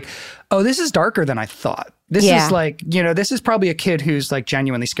was like, oh, this is darker than I thought. This is this is probably a kid who's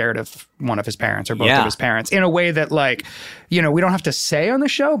genuinely scared of one of his parents or both of his parents in a way that we don't have to say on the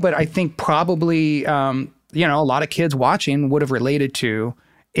show, but I think probably, a lot of kids watching would have related to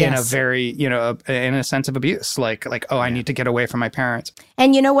in a very, in a sense of abuse, I need to get away from my parents.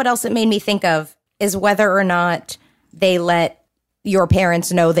 And you know what else it made me think of is whether or not they let your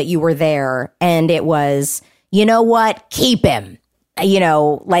parents know that you were there and it was, you know what, keep him.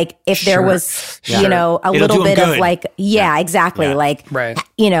 If there was, a It'll little bit good. of exactly. Right.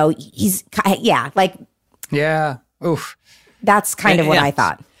 He's, Oof. That's kind of what I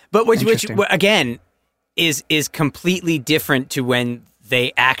thought. But which again, is completely different to when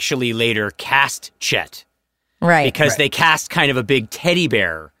they actually later cast Chet. Right. Because they cast kind of a big teddy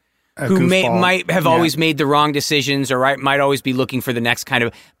bear who might have always made the wrong decisions or might always be looking for the next kind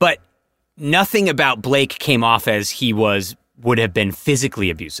of, but nothing about Blake came off as he would have been physically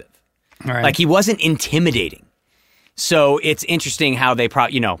abusive. Right. He wasn't intimidating. So it's interesting how they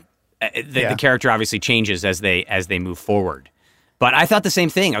the character obviously changes as they move forward. But I thought the same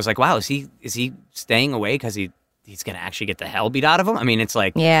thing. I was like, wow, is he staying away because he's going to actually get the hell beat out of him? I mean, it's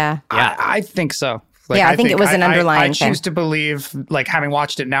I think so. I think it was an underlying I choose to believe, having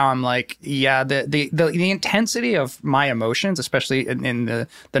watched it now, I'm like, the intensity of my emotions, especially in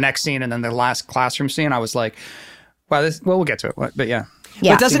the next scene and then the last classroom scene, I was like, wow, we'll get to it. But yeah.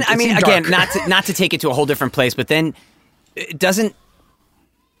 But doesn't, I mean, again, not to take it to a whole different place, but then it doesn't,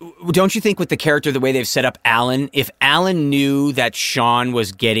 don't you think with the character, the way they've set up Alan, if Alan knew that Sean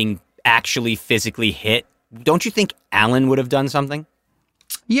was getting actually physically hit, don't you think Alan would have done something?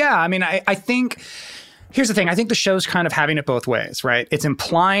 Yeah, I mean, I think, here's the thing. I think the show's kind of having it both ways, right? It's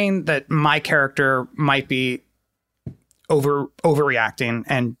implying that my character might be overreacting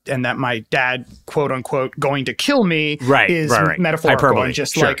and that my dad, quote unquote, going to kill me is metaphorical hyperbole. And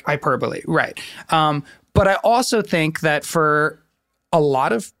just hyperbole. Right. But I also think that for a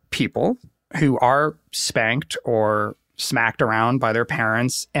lot of people who are spanked or, smacked around by their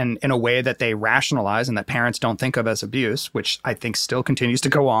parents and in a way that they rationalize and that parents don't think of as abuse, which I think still continues to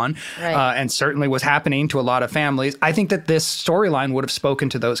go on, and certainly was happening to a lot of families. I think that this storyline would have spoken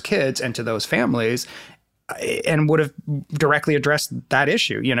to those kids and to those families and would have directly addressed that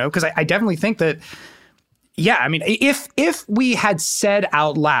issue, because I definitely think that, yeah, I mean, if we had said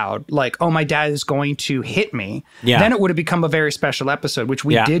out loud, like, oh, my dad is going to hit me, then it would have become a very special episode, which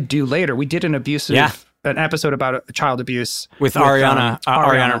we did do later. We did an episode about child abuse with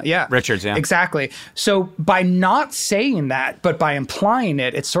Ariana Richards. Yeah, exactly. So by not saying that, but by implying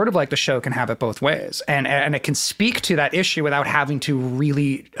it, it's sort of like the show can have it both ways, and it can speak to that issue without having to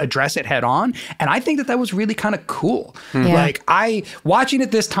really address it head on. And I think that was really kind of cool. Like watching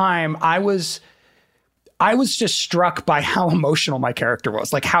it this time, I was just struck by how emotional my character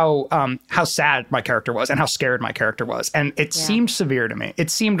was, like how sad my character was and how scared my character was. And it seemed severe to me. It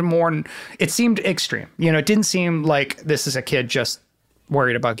seemed extreme. It didn't seem like this is a kid just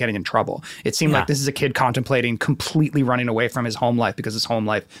worried about getting in trouble. It seemed like this is a kid contemplating completely running away from his home life because his home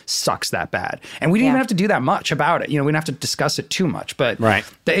life sucks that bad. And we didn't even have to do that much about it. We didn't have to discuss it too much, but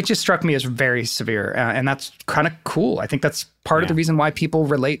it just struck me as very severe. And that's kind of cool. I think that's part of the reason why people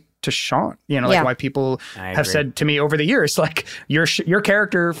relate to Sean, like why people have said to me over the years, like your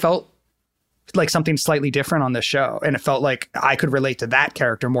character felt like something slightly different on this show. And it felt like I could relate to that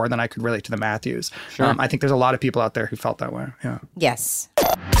character more than I could relate to the Matthews. Sure. I think there's a lot of people out there who felt that way. Yeah. Yes.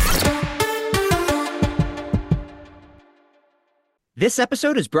 This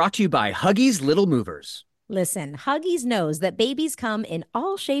episode is brought to you by Huggies Little Movers. Listen, Huggies knows that babies come in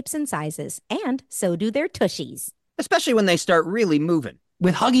all shapes and sizes, and so do their tushies. Especially when they start really moving.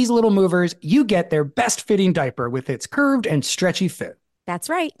 With Huggies Little Movers, you get their best fitting diaper with its curved and stretchy fit. That's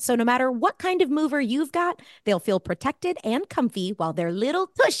right. So no matter what kind of mover you've got, they'll feel protected and comfy while their little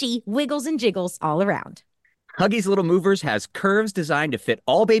tushy wiggles and jiggles all around. Huggies Little Movers has curves designed to fit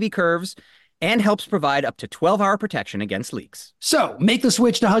all baby curves and helps provide up to 12-hour protection against leaks. So make the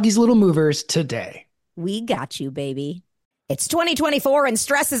switch to Huggies Little Movers today. We got you, baby. It's 2024 and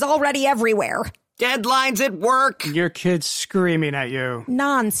stress is already everywhere. Deadlines at work. Your kid's screaming at you.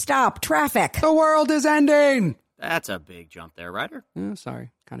 Non-stop traffic. The world is ending. That's a big jump there, Ryder.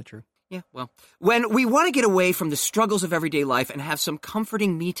 Sorry, kind of true. Yeah, well, when we want to get away from the struggles of everyday life and have some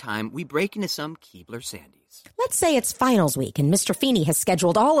comforting me time, we break into some Keebler Sandies. Let's say it's finals week and Mr. Feeney has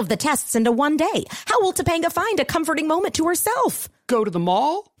scheduled all of the tests into one day. How will Topanga find a comforting moment to herself? Go to the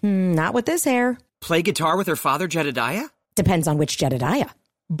mall? Not with this hair. Play guitar with her father, Jedediah? Depends on which Jedediah.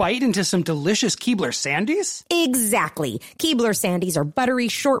 Bite into some delicious Keebler Sandies? Exactly. Keebler Sandies are buttery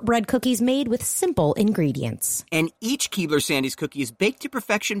shortbread cookies made with simple ingredients. And each Keebler Sandies cookie is baked to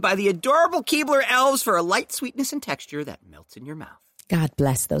perfection by the adorable Keebler elves for a light sweetness and texture that melts in your mouth. God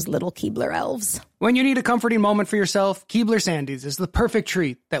bless those little Keebler elves. When you need a comforting moment for yourself, Keebler Sandies is the perfect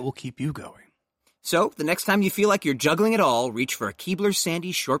treat that will keep you going. So, the next time you feel like you're juggling it all, reach for a Keebler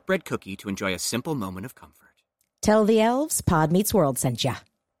Sandies shortbread cookie to enjoy a simple moment of comfort. Tell the elves Pod Meets World sent ya.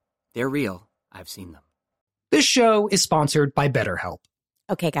 They're real. I've seen them. This show is sponsored by BetterHelp.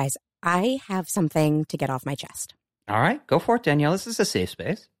 Okay, guys, I have something to get off my chest. All right, go for it, Danielle. This is a safe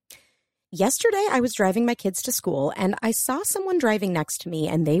space. Yesterday, I was driving my kids to school, and I saw someone driving next to me,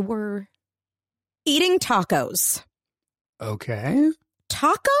 and they were eating tacos. Okay.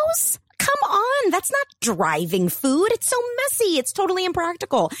 Tacos? Come on, that's not driving food. It's so messy. It's totally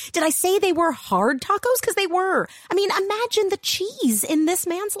impractical. Did I say they were hard tacos? Because they were. I mean, imagine the cheese in this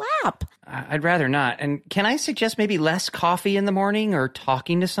man's lap. I'd rather not. And can I suggest maybe less coffee in the morning or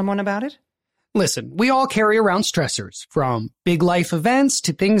talking to someone about it? Listen, we all carry around stressors, from big life events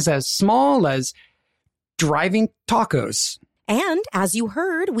to things as small as driving tacos. And as you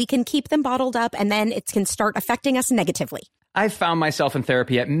heard, we can keep them bottled up and then it can start affecting us negatively. I've found myself in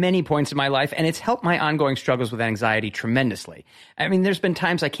therapy at many points in my life, and it's helped my ongoing struggles with anxiety tremendously. I mean, there's been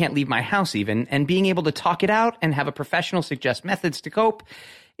times I can't leave my house even, and being able to talk it out and have a professional suggest methods to cope,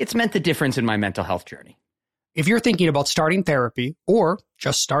 it's meant the difference in my mental health journey. If you're thinking about starting therapy or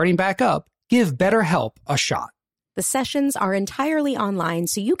just starting back up, give BetterHelp a shot. The sessions are entirely online,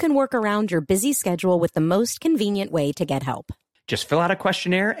 so you can work around your busy schedule with the most convenient way to get help. Just fill out a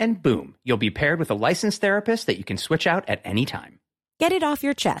questionnaire and boom, you'll be paired with a licensed therapist that you can switch out at any time. Get it off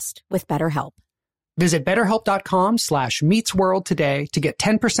your chest with BetterHelp. Visit BetterHelp.com/meetsworld today to get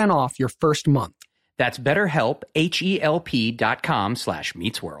 10% off your first month. That's BetterHelp,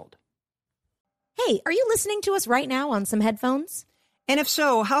 HELP.com/meetsworld. Hey, are you listening to us right now on some headphones? And if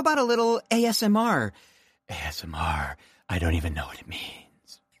so, how about a little ASMR? ASMR, I don't even know what it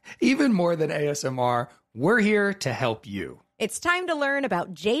means. Even more than ASMR, we're here to help you. It's time to learn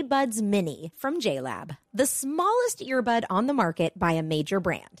about J-Buds Mini from J-Lab, the smallest earbud on the market by a major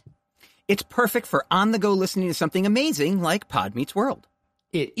brand. It's perfect for on-the-go listening to something amazing like Pod Meets World.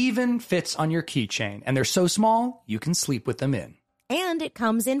 It even fits on your keychain, and they're so small, you can sleep with them in. And it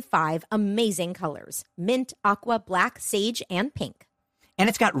comes in 5 amazing colors: mint, aqua, black, sage, and pink. And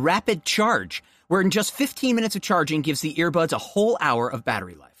it's got rapid charge, where in just 15 minutes of charging gives the earbuds a whole hour of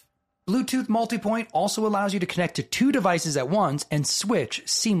battery life. Bluetooth multipoint also allows you to connect to 2 devices at once and switch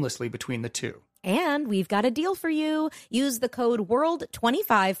seamlessly between the 2. And we've got a deal for you. Use the code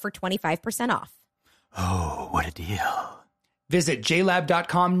WORLD25 for 25% off. Oh, what a deal. Visit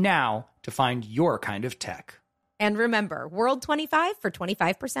jlab.com now to find your kind of tech. And remember, WORLD25 for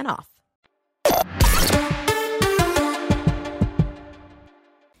 25% off.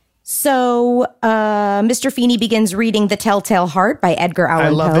 So, Mr. Feeney begins reading The Telltale Heart by Edgar Allan Poe.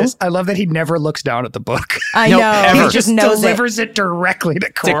 I love this. I love that he never looks down at the book. I know. He just knows delivers it directly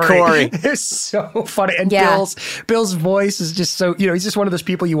to Corey. It's so funny. And Bill's voice is just so, he's just one of those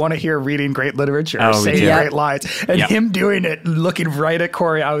people you want to hear reading great literature, saying great lines. And him doing it, looking right at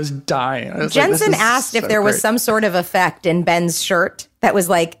Corey, I was dying. Jensen asked if there was some sort of effect in Ben's shirt that was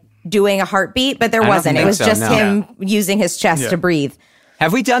like doing a heartbeat, but there wasn't. It was just him using his chest to breathe.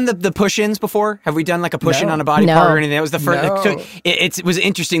 Have we done the push-ins before? Have we done like a push-in on a body part or anything? That was the first. No. It was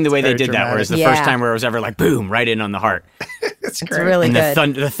interesting the way they did dramatic. that, whereas the first time where it was ever like, boom, right in on the heart. It's really and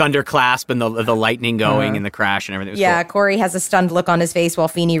good. The thunder clasp and the lightning going and the crash and everything. It was cool. Corey has a stunned look on his face while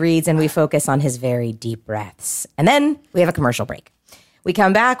Feeney reads, and we focus on his very deep breaths. And then we have a commercial break. We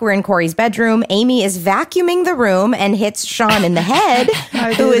come back. We're in Corey's bedroom. Amy is vacuuming the room and hits Sean in the head,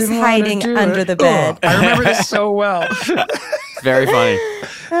 who is hiding under the bed. I remember this so well. Very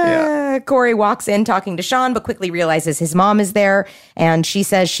funny. Corey walks in talking to Sean, but quickly realizes his mom is there. And she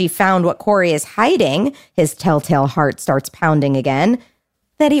says she found what Corey is hiding. His telltale heart starts pounding again.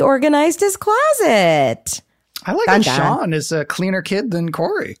 That he organized his closet. I like that Sean is a cleaner kid than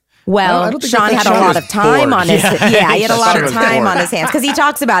Corey. Well, I Sean had a lot of time on his he had a lot of time on his hands because he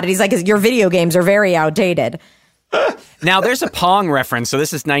talks about it. He's like, your video games are very outdated. Now, there's a Pong reference, so this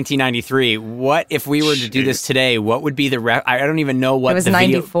is 1993. What if we were to do this today? What would be the I don't even know what it was the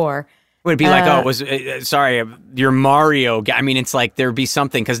 94. Would it be like, it was, your Mario. I mean, it's like there'd be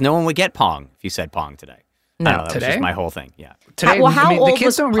something, because no one would get Pong if you said Pong today. No, I don't know, that was just my whole thing, Today, how old the kids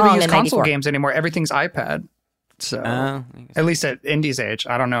was don't really Pong use in console 94? games anymore. Everything's iPad. So, at least at Indy's age,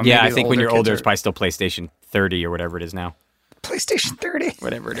 I don't know. Yeah, I think when you're older, it's probably still PlayStation 30 or whatever it is now. PlayStation 30?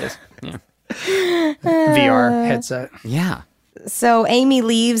 Whatever it is, yeah. VR headset. Yeah. So Amy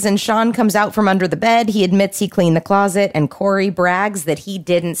leaves and Sean comes out from under the bed. He admits he cleaned the closet and Corey brags that he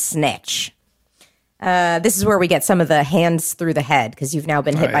didn't snitch. This is where we get some of the hands through the head because you've now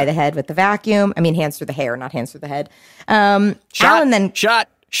been hit by the head with the vacuum. I mean, hands through the hair, not hands through the head. Alan then...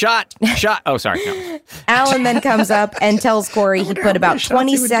 Shot. Oh, sorry. No. Alan then comes up and tells Corey he put about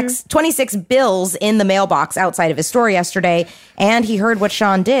 26 bills in the mailbox outside of his store yesterday, and he heard what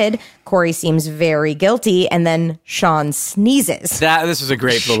Sean did. Corey seems very guilty, and then Sean sneezes. This was a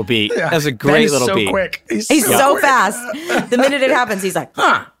great little beat. That was a great little beat. Quick. He's so fast. The minute it happens, he's like,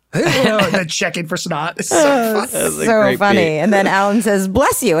 huh. And then checking for snot. It's so funny. So funny. Beat. And then Alan says,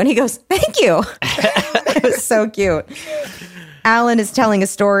 bless you. And he goes, thank you. It was so cute. Alan is telling a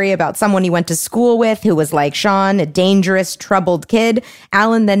story about someone he went to school with who was like Sean, a dangerous, troubled kid.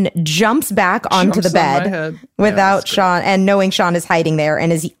 Alan then jumps back onto the bed without Sean, and knowing Sean is hiding there,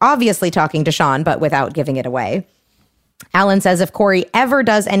 and is obviously talking to Sean, but without giving it away. Alan says if Corey ever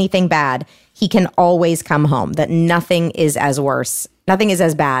does anything bad, he can always come home, that nothing is as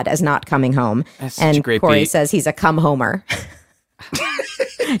bad as not coming home. That's such a great Corey beat. says he's a come-homer.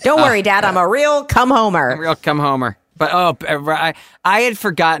 Don't worry, Dad, I'm a real come-homer. But I had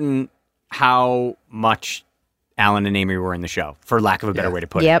forgotten how much Alan and Amy were in the show, for lack of a better way to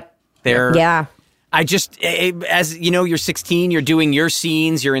put it. Yep. I just, as you know, you're 16, you're doing your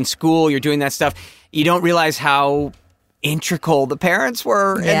scenes, you're in school, you're doing that stuff. You don't realize how integral the parents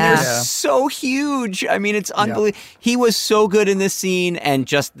were, and they're so huge. I mean, it's unbelievable. He was so good in this scene, and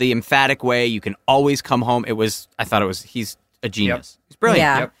just the emphatic way you can always come home. He's a genius. He's brilliant.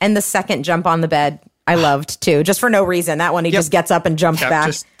 Yeah, and the second jump on the bed, I loved too, just for no reason. That one, he just gets up and jumps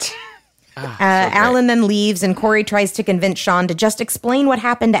back. Alan then leaves, and Corey tries to convince Sean to just explain what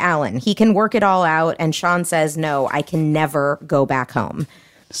happened to Alan. He can work it all out, and Sean says, no, I can never go back home.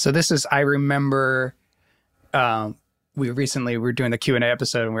 So I remember we were doing the Q&A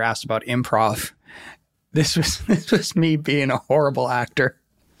episode, and we were asked about improv. This was me being a horrible actor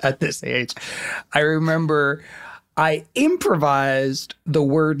at this age. I remember I improvised the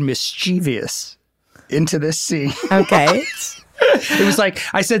word mischievous into this scene. Okay. It was like,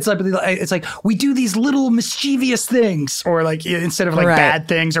 I said something, it's like, we do these little mischievous things, or like, instead of like bad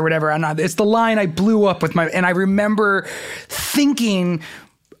things or whatever. It's the line I blew up with and I remember thinking,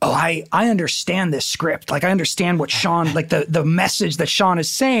 oh, I understand this script. Like, I understand what Sean, like the message that Sean is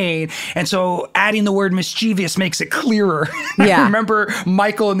saying. And so adding the word mischievous makes it clearer. Yeah. I remember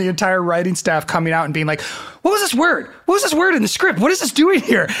Michael and the entire writing staff coming out and being like, what was this word? What was this word in the script? What is this doing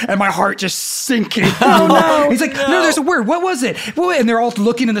here? And my heart just sinking. Oh, no. He's like, no, there's a word. What was it? And they're all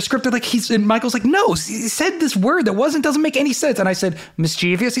looking in the script. They're like, and Michael's like, no, he said this word that doesn't make any sense. And I said,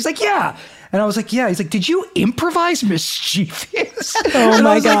 mischievous? He's like, yeah. And I was like, yeah. He's like, did you improvise mischievous? Oh,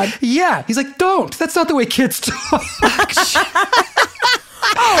 my God. Like, yeah. He's like, don't. That's not the way kids talk.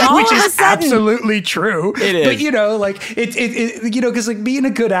 Which is absolutely true. It is. But, you know, like, because like being a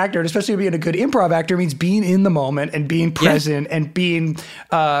good actor, and especially being a good improv actor, means being in the moment and being present and being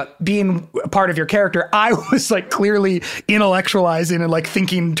a part of your character. I was like clearly intellectualizing and like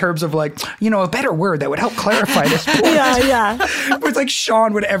thinking in terms of like, you know, a better word that would help clarify this point. Yeah. It's like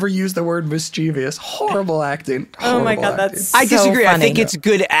Sean would ever use the word mischievous. Horrible acting. Oh my God, acting. that's I disagree. so I funny. think it's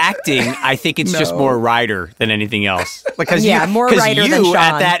good acting. I think it's just more writer than anything else. Because more writer than Sean.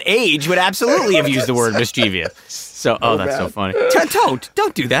 At that age would absolutely have used the word mischievous. So, that's so funny.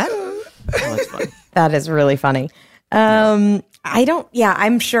 Don't do that. Oh, that's funny. That is really funny. I'm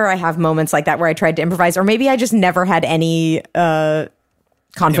sure I have moments like that where I tried to improvise, or maybe I just never had any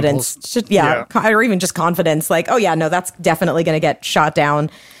confidence. Or even just confidence. Like, oh yeah, no, that's definitely going to get shot down.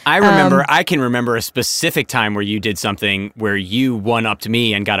 I can remember a specific time where you did something where you one-upped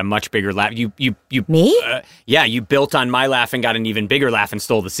me and got a much bigger laugh. You Me? You built on my laugh and got an even bigger laugh and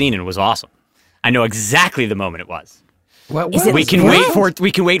stole the scene, and it was awesome. I know exactly the moment it was. We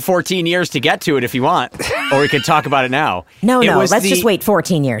can wait 14 years to get to it if you want, or we could talk about it now. No, let's just wait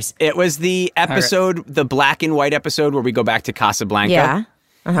 14 years. It was the episode, the black and white episode where we go back to Casablanca. Yeah.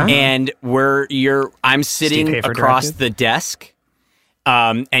 Uh-huh. And I'm sitting across the desk,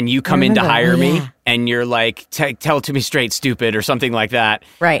 and you come in to hire me, and you're like, tell it to me straight, stupid, or something like that.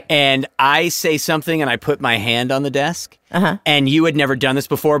 Right. And I say something, and I put my hand on the desk, and you had never done this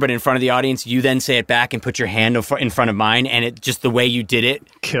before, but in front of the audience, you then say it back and put your hand in front of mine, and it just the way you did it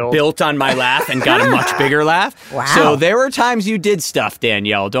built on my laugh and got a much bigger laugh. Wow. So there were times you did stuff,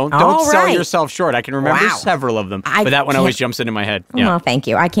 Danielle. Don't sell yourself short. I can remember several of them, but that one always jumps into my head. Yeah. Well, thank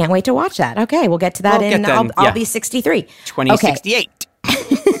you. I can't wait to watch that. Okay, we'll get to that I'll be 63. 2068.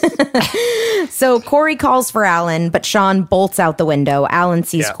 So Corey calls for Alan, but Sean bolts out the window. Alan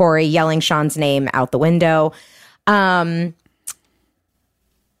sees Corey yelling Sean's name out the window. This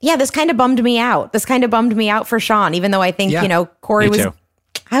kind of bummed me out. This kind of bummed me out for Sean, even though I think, Corey was... Too.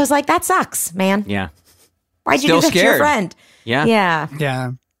 I was like, that sucks, man. Yeah. Why'd you do that to your friend?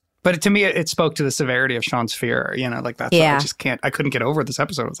 Yeah. But to me, it spoke to the severity of Sean's fear. You know, like that's why I couldn't get over this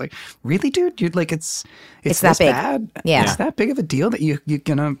episode. I was like, really, dude? You'd like it's that big. Bad? Yeah. It's that big of a deal that you're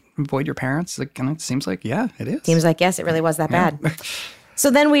gonna avoid your parents? Like, it seems like, it is. Seems like, yes, it really was that bad. So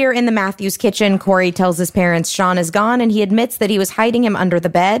then we are in the Matthews kitchen. Corey tells his parents Sean is gone, and he admits that he was hiding him under the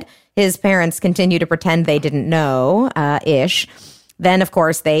bed. His parents continue to pretend they didn't know, ish. Then, of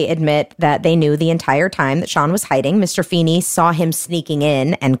course, they admit that they knew the entire time that Sean was hiding. Mr. Feeney saw him sneaking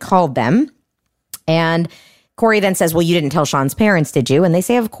in and called them. And Corey then says, well, you didn't tell Sean's parents, did you? And they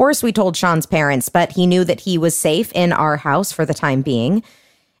say, of course we told Sean's parents, but he knew that he was safe in our house for the time being.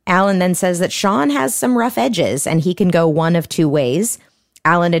 Alan then says that Sean has some rough edges and he can go one of two ways.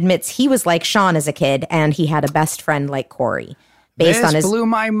 Alan admits he was like Sean as a kid and he had a best friend like Corey. This blew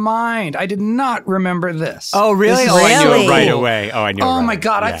my mind. I did not remember this. Oh, really? I knew it right away. Oh, my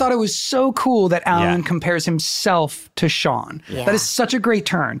God. I thought it was so cool that Alan compares himself to Sean. Yeah. That is such a great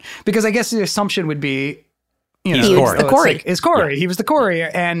turn. Because I guess the assumption would be, he's the Corey. It's Corey. Yeah. He was the Corey.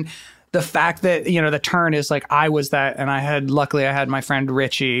 And the fact that, the turn is like, I was that, and luckily I had my friend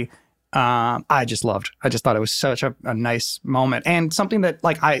Richie. I just thought it was such a nice moment. And something that,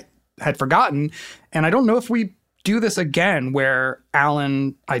 like, I had forgotten. And I don't know if we do this again where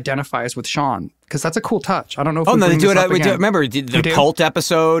Alan identifies with Sean, because that's a cool touch. I don't know if they do it. Remember the cult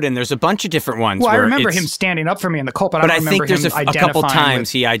episode, and there's a bunch of different ones. Well, I remember him standing up for me in the cult, but I think there's a couple times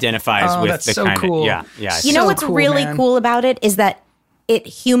he identifies with that's the so kind cool. of You know what's really cool about it is that it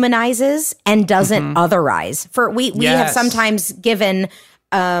humanizes and doesn't otherize. We have sometimes given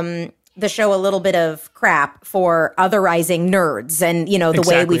the show a little bit of crap for otherizing nerds, and the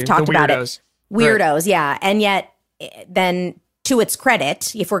way we've talked about it. Weirdos, right. And yet, then to its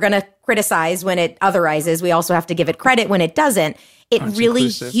credit, if we're going to criticize when it otherizes, we also have to give it credit when it doesn't. It really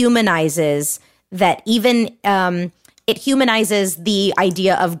humanizes that even it humanizes the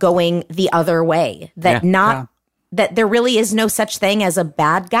idea of going the other way. That that there really is no such thing as a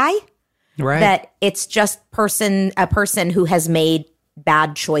bad guy. Right. That it's just a person who has made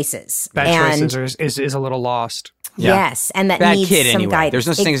bad choices. Bad choices is a little lost. Yes, and that bad needs kid some anyway. guidance. There's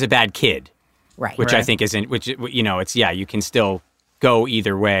no such thing as a bad kid. Right. Which I think isn't, which, you know, it's, you can still go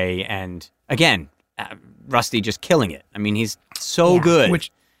either way. And again, Rusty just killing it. I mean, he's so good.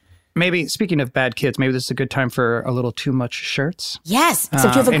 Which, maybe, speaking of bad kids, maybe this is a good time for a little too much shirts. Yes,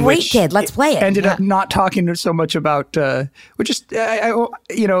 except you have a great kid. Let's play it. Ended up not talking so much about, we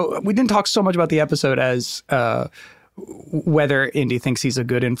didn't talk so much about the episode as whether Indy thinks he's a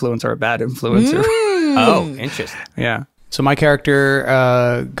good influence or a bad influencer. Oh, interesting. Yeah. So my character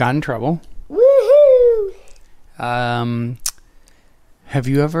got in trouble. Woohoo! Have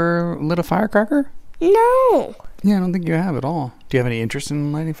you ever lit a firecracker? No. Yeah, I don't think you have at all. Do you have any interest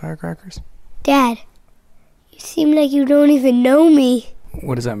in lighting firecrackers? Dad, you seem like you don't even know me.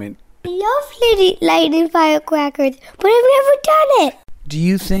 What does that mean? I love lighting firecrackers, but I've never done it. Do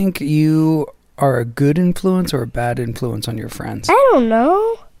you think you are a good influence or a bad influence on your friends? I don't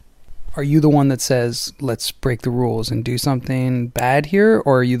know. Are you the one that says, let's break the rules and do something bad here?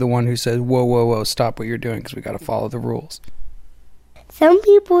 Or are you the one who says, whoa, stop what you're doing because we got to follow the rules? Some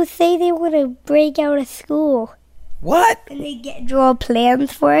people say they want to break out of school. What? And they draw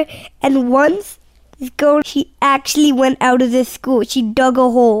plans for it. And once, this girl, she actually went out of the school. She dug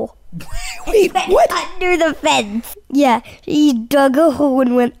a hole. Wait, what? Under the fence. Yeah, she dug a hole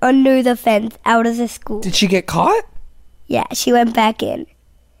and went under the fence out of the school. Did she get caught? Yeah, she went back in.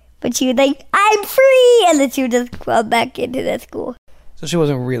 But she was like, I'm free! And then she would just crawl back into the school. So she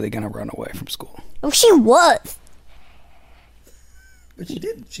wasn't really going to run away from school. Oh, she was. But she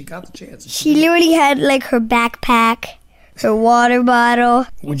did. She got the chance. She literally had, like, her backpack, her water bottle.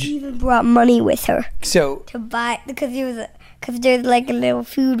 And she even brought money with her. So To buy, because there's, like, a little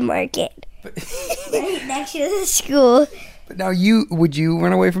food market. Right next to the school. but now would you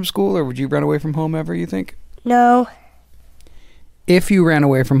run away from school or would you run away from home ever, you think? No, If you ran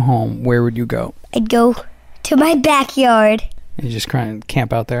away from home, where would you go? I'd go to my backyard. And you just kind of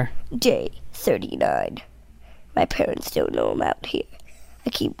camp out there? Day 39. My parents don't know I'm out here. I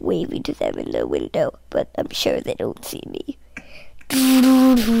keep waving to them in the window, but I'm sure they don't see me.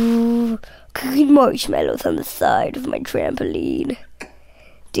 Cooking marshmallows on the side of my trampoline.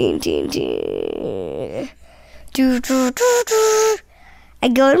 Ding, ding, ding. I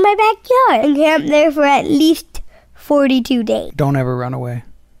go to my backyard and camp there for at least 42 days. Don't ever run away.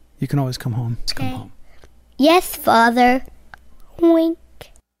 You can always come home. Just come home. Yes, Father. Wink.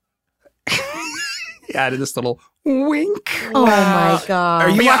 He added this little wink. Oh my God. Are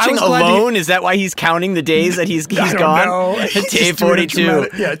you Yeah, I watching was glad Alone? Is that why he's counting the days that he's I don't gone? know. Day Just doing it 42.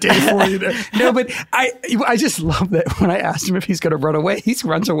 dramatic. Yeah, day 42. No, but I just love that when I asked him if he's going to run away, he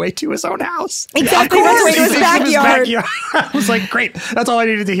runs away to his own house. Exactly. Of Runs course, away to he his thinks of his backyard. I was like, great. That's all I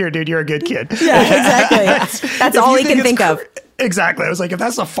needed to hear, dude. You're a good kid. Yeah, exactly. That's If all you he can it's think of. Exactly. I was like, if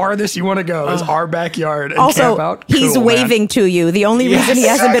that's the farthest you want to go is our backyard and Also, camp out, he's cool, man. waving to you. The only reason he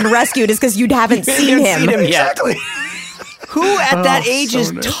hasn't been rescued is because you haven't seen him. seen him yet. Exactly. Who at that age so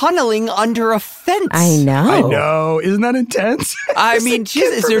is nice. tunneling under a fence? I know. I know. Isn't that intense? I It's mean, a geez,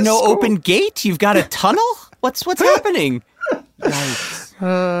 kid is from there a no school. open gate? You've got a tunnel? What's happening? Yikes.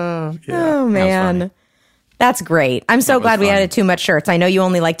 Oh, man. funny. That's great. I'm so That was glad we fun. added too much shirts. I know you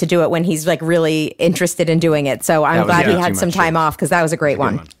only like to do it when he's like really interested in doing it. So I'm That was glad he too had some much time shirts. off because that was a great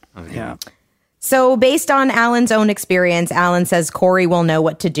one. Yeah. So based on Alan's own experience, Alan says Corey will know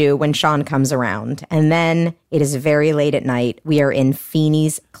what to do when Sean comes around. And then it is very late at night. We are in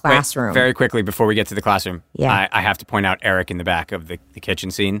Feeney's classroom. Wait, very quickly before we get to the classroom, Yeah. I have to point out Eric in the back of the kitchen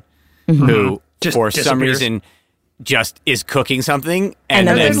scene, who Just for some disappears. reason just is cooking something and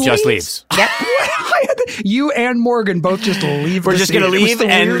then then just just leaves. leaves. Yep. You and Morgan both just leave. We're the just going to scene. It was leave the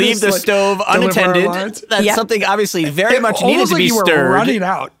and leave weirdest, the like, stove deliver our unattended. lines. That's Yeah. something obviously very much needed Almost to like be you were stirred. running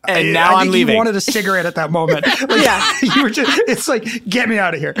out, And now I I'm think leaving. You wanted a cigarette at that moment. Like, Yeah. you were just. It's like, get me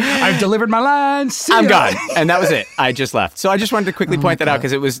out of here. I've delivered my lines. See I'm ya. gone. And that was it. I just left. So I just wanted to quickly point that out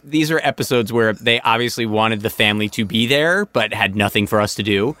because these are episodes where they obviously wanted the family to be there, but had nothing for us to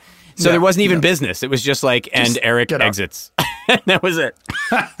do. So there wasn't even business. It was just like, and Eric get out. exits. And that was it.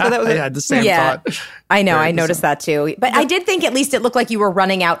 So that was I it. had the same Yeah. thought. I know. I noticed that too. But I did think at least it looked like you were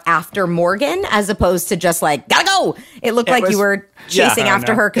running out after Morgan as opposed to just like, gotta go. It looked like you were chasing I don't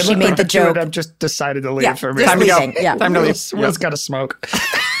after know. her because It she looked made like the the two of joke. them just decided to leave Yeah, for me. just Time to go. leaving. Yeah. Time to leave. Will's got to smoke.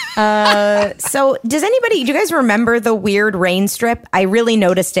 So do you guys remember the weird rain strip? I really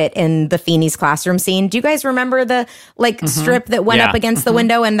noticed it in the Feeney's classroom scene. Do you guys remember the strip that went up against the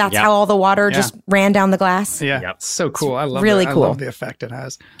window and that's how all the water just ran down the glass? Yeah. Yep. So cool. I love really that. cool. I love the effect it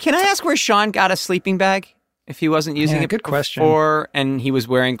has. Can I ask where Sean got a sleeping bag? If he wasn't using it good question. before, and he was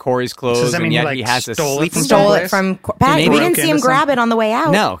wearing Corey's clothes, Does that and mean yet he, he has a stole it sleeping from bag. Stole someplace? it from Pat. We Maybe didn't see him broke grab it on the way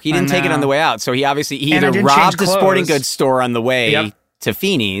out. No, he didn't take it on the way out. So he obviously either didn't robbed change a sporting clothes. goods store on the way to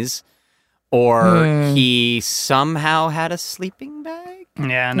Feeney's, or he somehow had a sleeping bag.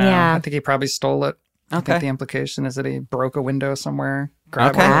 Yeah, no. Yeah. I think he probably stole it. I Okay. think the implication is that he broke a window somewhere.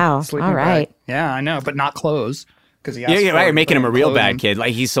 Grabbed Okay. a Wow. sleeping All right. bag. Yeah, I know, but not clothes. Because he Yeah, right. You're making him a real bad kid.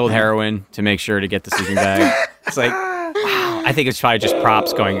 Like he sold heroin to make sure to get the sleeping bag. It's like, wow. I think it's probably just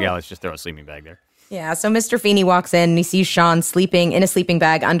props going, yeah, let's just throw a sleeping bag there. Yeah, so Mr. Feeney walks in and he sees Sean sleeping in a sleeping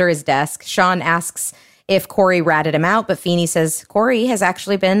bag under his desk. Sean asks if Corey ratted him out, but Feeney says Corey has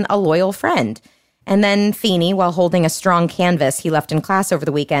actually been a loyal friend. And then Feeney, while holding a strong canvas he left in class over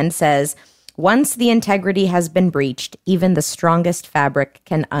the weekend, says, once the integrity has been breached, even the strongest fabric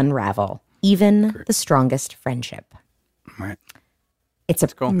can unravel, even the strongest friendship. Right. It's a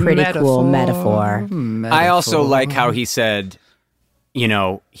pretty cool metaphor. I also like how he said, you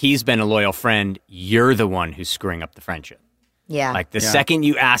know, he's been a loyal friend. You're the one who's screwing up the friendship. Yeah. Like the second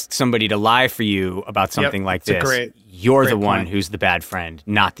you ask somebody to lie for you about something like this, you're the one who's the bad friend,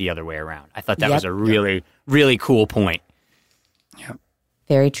 not the other way around. I thought that was a really, really cool point. Yep.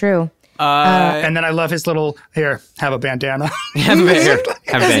 Very true. And then I love his little, here, have a bandana. Have a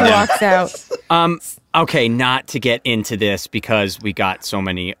bandana. Walks out. Okay, not to get into this because we got so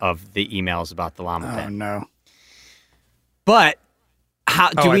many of the emails about the llama Oh, pen. no. But how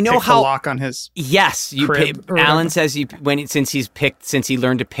do we know how? The lock on his Yes, you. crib or Alan whatever? says since he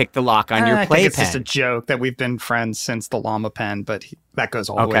learned to pick the lock on your I think playpen. it's just a joke that we've been friends since the llama pen, but that goes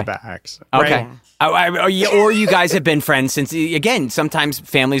all the way back. So, Okay. right? Or you guys have been friends since, again, sometimes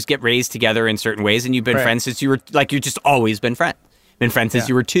families get raised together in certain ways, and you've been friends since you were, like, you've just always been friends. Been friends since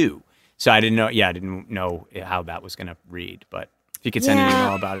you were 2. So I didn't know how that was going to read. But if you could send an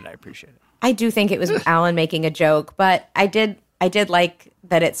email about it, I appreciate it. I do think it was Alan making a joke, but I did like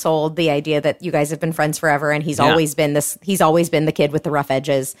that it sold the idea that you guys have been friends forever, and he's always been the kid with the rough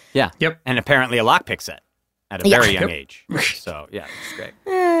edges. Yeah. Yep. And apparently a lockpick set at a very young age. So, yeah, it's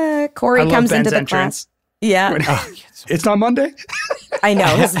great. Corey I love comes Ben's into the entrance. class. Yeah, It's not Monday? I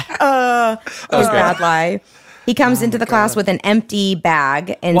know. His bad lie. He comes into the class with an empty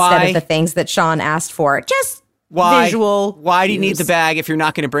bag instead of the things that Sean asked for. Just visual. Why do you need the bag if you're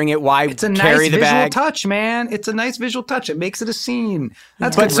not going to bring it? Why It's a carry nice the visual bag? touch, man. It's a nice visual touch. It makes it a scene.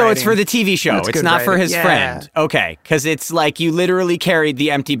 That's But good so it's writing. for the TV show. That's It's good not for writing. his Yeah. friend. Okay. Because it's like you literally carried the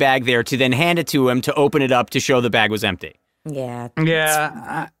empty bag there to then hand it to him to open it up to show the bag was empty. Yeah.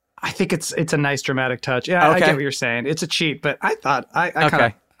 Yeah, I think it's a nice dramatic touch. Yeah, I Okay. get what you're saying. It's a cheat, but I thought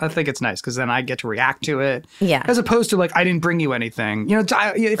I think it's nice because then I get to react to it. Yeah. As opposed to like I didn't bring you anything. You know,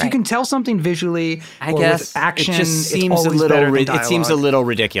 if you can tell something visually, I or guess with action, it just it's seems a always little. better than It seems a dialogue. little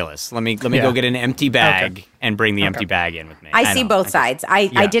ridiculous. Let me go get an empty bag and bring the empty bag in with me. I see know. both sides.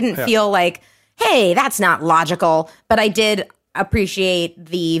 I didn't feel like, hey, that's not logical, but I did appreciate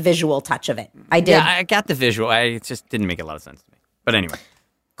the visual touch of it. I did. Yeah, I got the visual. It just didn't make a lot of sense to me. But anyway.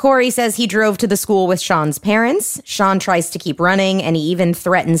 Corey says he drove to the school with Sean's parents. Sean tries to keep running, and he even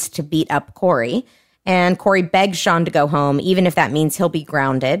threatens to beat up Corey. And Corey begs Sean to go home, even if that means he'll be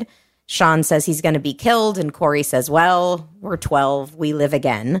grounded. Sean says he's going to be killed, and Corey says, well, we're 12, we live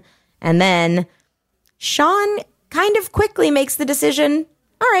again. And then Sean kind of quickly makes the decision,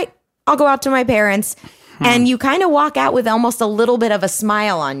 all right, I'll go out to my parents. And you kind of walk out with almost a little bit of a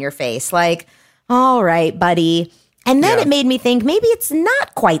smile on your face, like, all right, buddy. And then it made me think maybe it's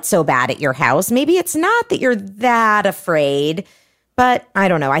not quite so bad at your house. Maybe it's not that you're that afraid. But I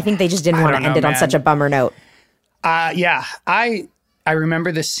don't know. I think they just didn't want to end it on such a bummer note. Yeah, I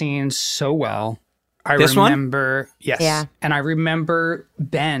remember this scene so well. I This remember, yes. Yeah. And I remember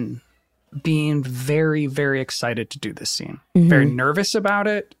Ben being very, very excited to do this scene. Mm-hmm. Very nervous about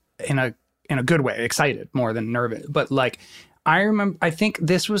it in a good way. Excited more than nervous. But like, I think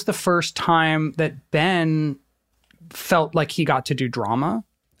this was the first time that Ben felt like he got to do drama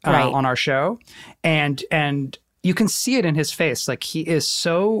on our show. And you can see it in his face. Like he is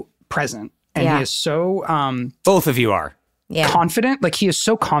so present and he is so Both of you are. confident. Like he is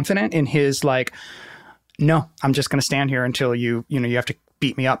so confident in his like, no, I'm just going to stand here until you have to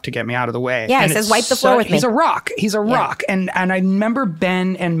beat me up to get me out of the way. Yeah, And he says, it's wipe the floor with me. He's a rock. He's a rock. And I remember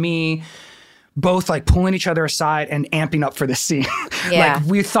Ben and me both like pulling each other aside and amping up for this scene. Yeah. Like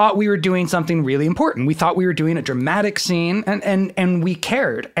we thought we were doing something really important. We thought we were doing a dramatic scene and we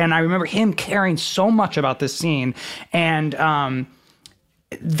cared. And I remember him caring so much about this scene. And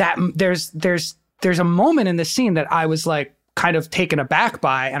that there's a moment in this scene that I was like kind of taken aback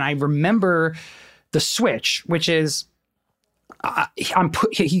by. And I remember the switch, which is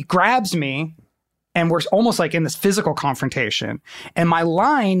he grabs me and we're almost like in this physical confrontation. And my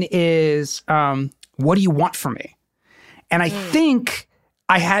line is, what do you want from me? And I think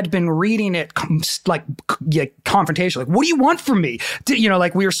I had been reading it like confrontation. Like, what do you want from me?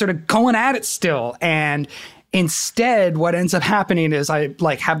 Like we were sort of going at it still. And instead, what ends up happening is I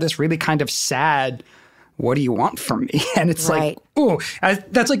like have this really kind of sad, what do you want from me? And it's like, oh,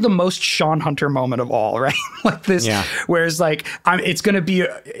 that's like the most Sean Hunter moment of all, right? Like this, whereas like it's going to be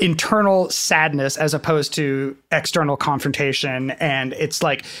internal sadness as opposed to external confrontation. And it's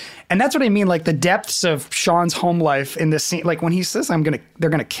like, and that's what I mean, like the depths of Sean's home life in this scene. Like when he says, they're going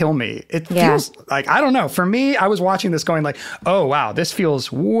to kill me. It feels like, I don't know. For me, I was watching this going like, oh, wow, this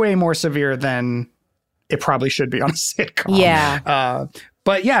feels way more severe than it probably should be on a sitcom. Yeah.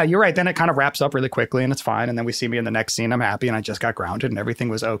 But yeah, you're right. Then it kind of wraps up really quickly and it's fine. And then we see me in the next scene. I'm happy and I just got grounded and everything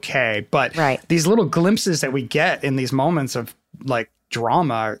was okay. But these little glimpses that we get in these moments of like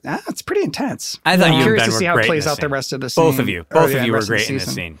drama, it's pretty intense. I thought I'm you and curious Ben to see were how great it plays in out this the scene. rest of the scene. Both of you were great in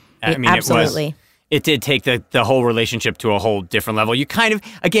this scene. I mean, Absolutely. It did take the whole relationship to a whole different level. You kind of,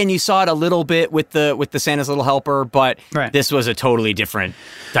 again, you saw it a little bit with the Santa's Little Helper, but this was a totally different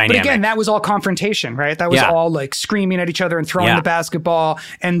dynamic. But again, that was all confrontation, right? That was all like screaming at each other and throwing the basketball.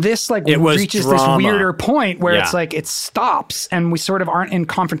 And this like reaches this weirder point where it's like it stops and we sort of aren't in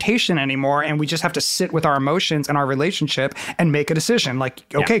confrontation anymore. And we just have to sit with our emotions and our relationship and make a decision.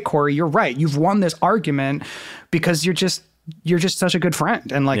 Like, okay, Corey, you're right. You've won this argument because you're just such a good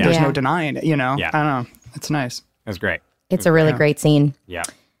friend. And like, there's no denying it, I don't know. It's nice. That's great. It's a really great scene. Yeah.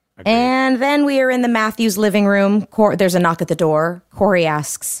 Agreed. And then we are in the Matthews living room. There's a knock at the door. Corey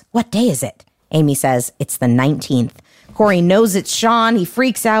asks, what day is it? Amy says, it's the 19th. Corey knows it's Sean. He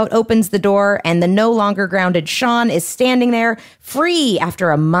freaks out, opens the door, and the no longer grounded Sean is standing there free after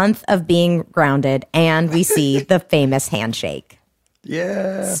a month of being grounded. And we see the famous handshake.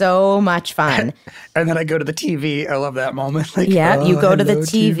 Yeah. So much fun. And then I go to the TV. I love that moment. Like, you go to the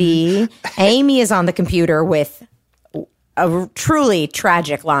TV. Amy is on the computer with a truly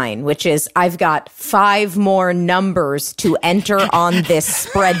tragic line, which is, I've got 5 more numbers to enter on this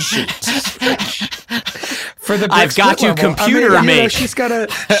spreadsheet. For the I've got you computer make. She's got a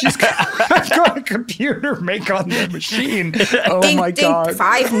computer make on the machine. Oh ding, my God.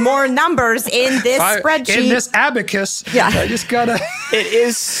 5 more numbers in this spreadsheet. In this abacus. Yeah. I just gotta. It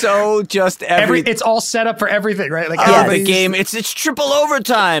is so just it's all set up for everything, right? Like the game. It's triple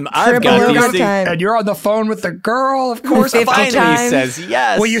overtime. I've Triple got these overtime. things. And you're on the phone with the girl, of course. 50 Finally times. says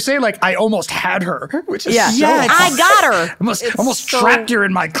yes. Well, you say like I almost had her, which is I got her. almost trapped her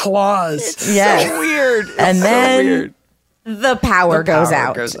in my claws. So weird. And It's then so weird. the power goes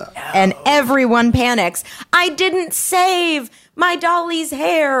out. And everyone panics. I didn't save my dolly's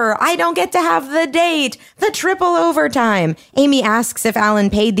hair. I don't get to have the date. The triple overtime. Amy asks if Alan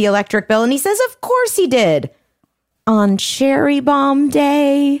paid the electric bill, and he says, of course he did. On Cherry Bomb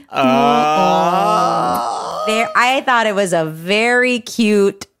Day. I thought it was a very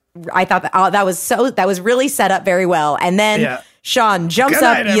cute. I thought that was really set up very well. And then Sean jumps Good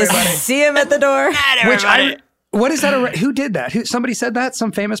night, up. You everybody. see him at the door. What is that? Who did that? Somebody said that?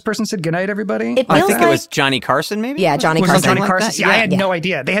 Some famous person said goodnight, everybody? It I feels think like, it was Johnny Carson, maybe? Yeah, Johnny Was it Carson. Johnny like Carson? that? See, I had no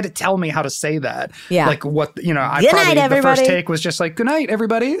idea. They had to tell me how to say that. Yeah. Like what, Good probably night, the everybody. first take was just like, good night,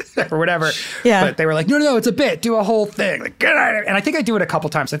 everybody, or whatever. Yeah. But they were like, no, it's a bit. Do a whole thing. Like, good night. And I think I do it a couple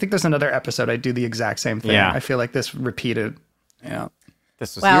times. I think there's another episode I do the exact same thing. Yeah. I feel like this repeated. Yeah.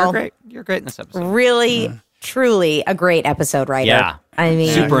 You're great. You're great in this episode. Really, truly a great episode writer. Yeah. I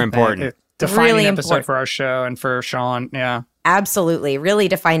mean, Super important. Defining Really episode important. for our show and for Sean. Yeah. absolutely. Really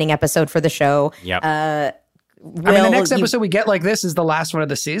defining episode for the show. Yep. I mean, the next episode we get like this is the last one of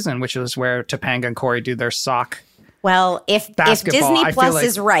the season, which is where Topanga and Corey do their sock. Well, if Basketball, I Disney feel Plus like-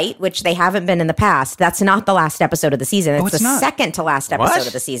 is right, which they haven't been in the past, that's not the last episode of the season. It's it's the not. second to last episode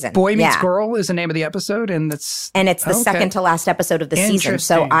of the season. Boy Meets Yeah. Girl is the name of the episode, and it's the second to last episode of the season.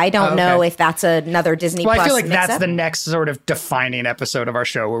 So Interesting. I don't know Okay. if that's another Disney Well, Plus I feel like that's mix-up. the next sort of defining episode of our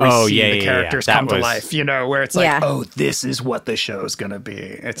show where we Oh, see yeah, the yeah, characters yeah. That come to was- life, where it's like, Yeah. oh, this is what the show's going to be.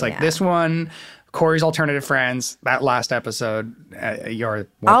 It's like Yeah. this one, Corey's Alternative Friends, that last episode,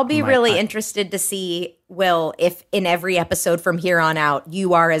 I'll be really interested to see, Will, if in every episode from here on out,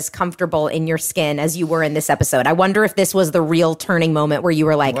 you are as comfortable in your skin as you were in this episode. I wonder if this was the real turning moment where you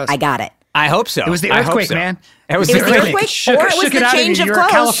were like, I got it. I hope so. It was the earthquake, man. It was It the was the earthquake, or it was the change of You're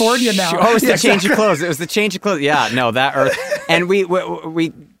clothes. California now. Oh, it was the change of clothes. It was the change of clothes. Yeah, no, that earth. And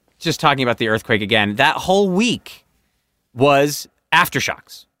we just talking about the earthquake again. That whole week was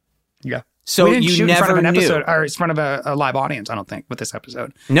aftershocks. Yeah. So we didn't you shoot never in front of an knew. episode, or in front of a live audience, I don't think, with this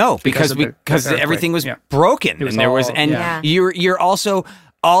episode. No, because of the everything was earthquake. broken, was and there was, all- and yeah. you're also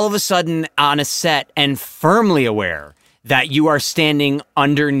all of a sudden on a set and firmly aware that you are standing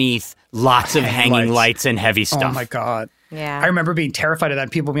underneath lots of hanging lights and heavy stuff. Oh my God. Yeah. I remember being terrified of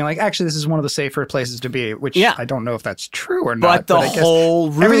that. People being like, actually, this is one of the safer places to be, which I don't know if that's true or not. But I guess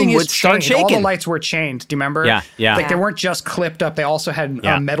whole room everything would is start chained. All the shaking. lights were chained. Do you remember? Yeah, yeah. Like they weren't just clipped up. They also had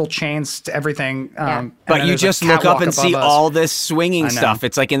Yeah. metal chains to everything. And But then you there's a just look up catwalk and see above us. all this swinging stuff.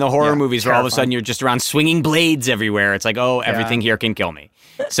 It's like in the horror movies where all of a terrifying. sudden you're just around swinging blades everywhere. It's like, oh, everything here can kill me.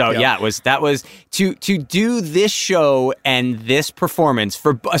 So that was to do this show and this performance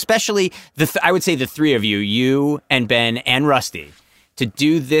for especially I would say the three of you, you and Ben and Rusty, to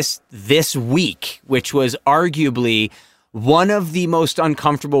do this week, which was arguably one of the most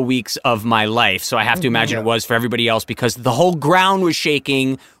uncomfortable weeks of my life. So I have to imagine it was for everybody else because the whole ground was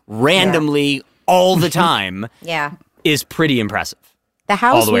shaking randomly all the time. Yeah. Is pretty impressive. The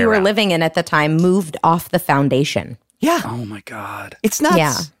house the way we were around. living in at the time moved off the foundation. Yeah. Oh my God. It's nuts.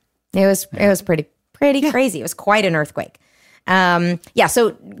 Yeah. It was pretty crazy. It was quite an earthquake.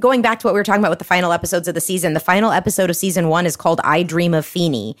 So going back to what we were talking about with the final episodes of the season, the final episode of season 1 is called I Dream of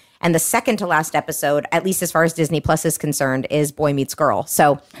Feeny. And the second to last episode, at least as far as Disney Plus is concerned, is Boy Meets Girl.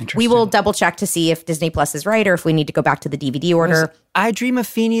 So we will double check to see if Disney Plus is right or if we need to go back to the DVD order. I Dream of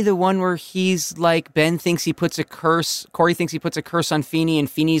Feeny, the one where he's like, Ben thinks he puts a curse, Corey thinks he puts a curse on Feeny, and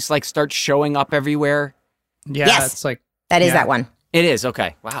Feeny's like starts showing up everywhere. Yeah. Yes. It's like, That is that one. It is,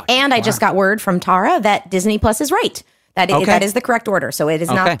 okay. Wow. And I just got word from Tara that Disney Plus is right. That is the correct order. So it is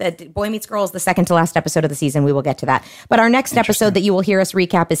not that Boy Meets Girl is the second to last episode of the season. We will get to that. But our next episode that you will hear us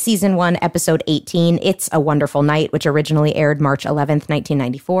recap is season 1, episode 18. It's a Wonderful Night, which originally aired March 11th,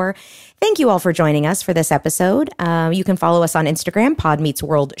 1994. Thank you all for joining us for this episode. You can follow us on Instagram, Pod Meets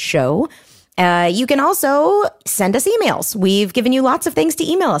World Show. You can also send us emails. We've given you lots of things to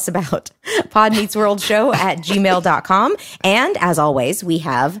email us about. podmeetsworldshow@gmail.com. And as always, we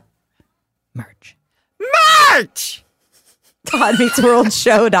have merch.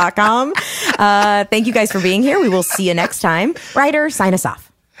 podmeetsworldshow.com. Thank you guys for being here. We will see you next time. Ryder, sign us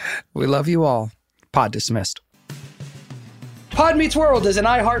off. we love you all. Pod dismissed. Pod Meets World is an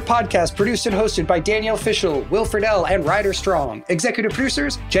iHeart podcast produced and hosted by Danielle Fishel, Will Friedle, and Ryder Strong. Executive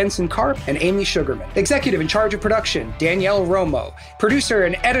producers, Jensen Karp and Amy Sugarman. Executive in charge of production, Danielle Romo. Producer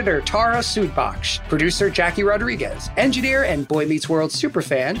and editor, Tara Sudbach. Producer, Jackie Rodriguez. Engineer and Boy Meets World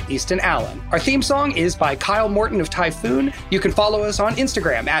superfan, Easton Allen. Our theme song is by Kyle Morton of Typhoon. You can follow us on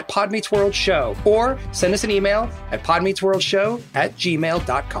Instagram at Pod Meets World Show or send us an email at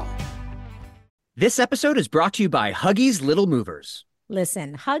podmeetsworldshow@gmail.com. This episode is brought to you by Huggies Little Movers.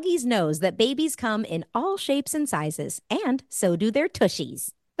 Listen, Huggies knows that babies come in all shapes and sizes, and so do their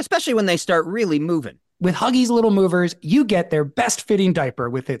tushies. Especially when they start really moving. With Huggies Little Movers, you get their best fitting diaper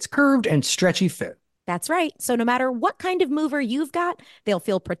with its curved and stretchy fit. That's right. So no matter what kind of mover you've got, they'll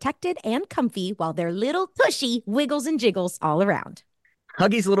feel protected and comfy while their little tushy wiggles and jiggles all around.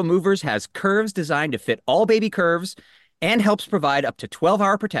 Huggies Little Movers has curves designed to fit all baby curves and helps provide up to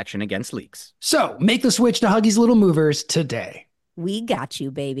 12-hour protection against leaks. So make the switch to Huggies Little Movers today. We got you,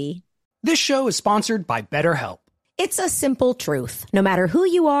 baby. This show is sponsored by BetterHelp. It's a simple truth. No matter who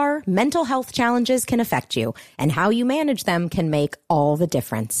you are, mental health challenges can affect you, and how you manage them can make all the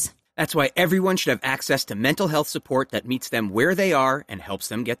difference. That's why everyone should have access to mental health support that meets them where they are and helps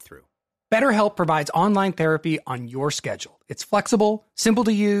them get through. BetterHelp provides online therapy on your schedule. It's flexible, simple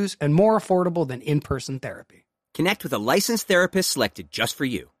to use, and more affordable than in-person therapy. Connect with a licensed therapist selected just for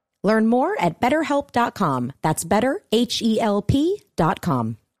you. Learn more at BetterHelp.com. That's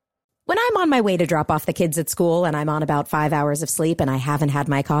BetterHelp.com. When I'm on my way to drop off the kids at school and I'm on about 5 hours of sleep and I haven't had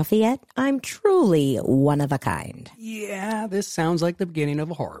my coffee yet, I'm truly one of a kind. Yeah, this sounds like the beginning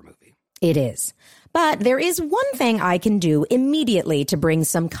of a horror movie. It is. But there is one thing I can do immediately to bring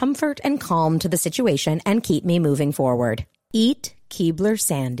some comfort and calm to the situation and keep me moving forward. Eat Keebler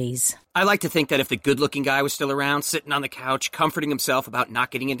Sandies. I like to think that if the good-looking guy was still around, sitting on the couch, comforting himself about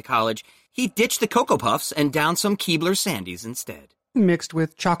not getting into college, he'd ditch the Cocoa Puffs and down some Keebler Sandies instead. Mixed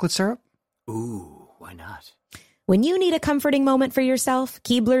with chocolate syrup? Ooh, why not? When you need a comforting moment for yourself,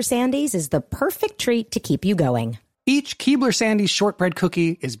 Keebler Sandies is the perfect treat to keep you going. Each Keebler Sandies shortbread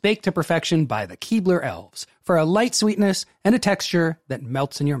cookie is baked to perfection by the Keebler elves for a light sweetness and a texture that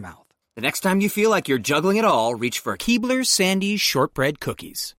melts in your mouth. The next time you feel like you're juggling it all, reach for Keebler's Sandy's Shortbread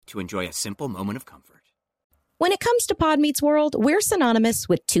Cookies to enjoy a simple moment of comfort. When it comes to Pod Meets World, we're synonymous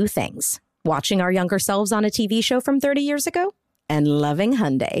with two things: watching our younger selves on a TV show from 30 years ago and loving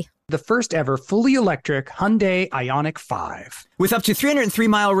Hyundai. The first ever fully electric Hyundai Ioniq 5. With up to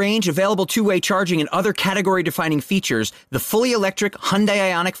 303-mile range, available two-way charging, and other category-defining features, the fully electric Hyundai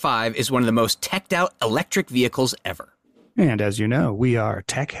Ioniq 5 is one of the most teched-out electric vehicles ever. And as you know, we are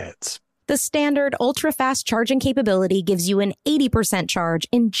tech heads. The standard ultra-fast charging capability gives you an 80% charge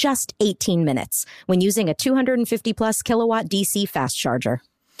in just 18 minutes when using a 250-plus kilowatt DC fast charger.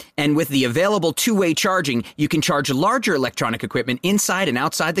 And with the available two-way charging, you can charge larger electronic equipment inside and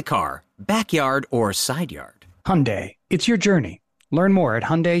outside the car, backyard or side yard. Hyundai, it's your journey. Learn more at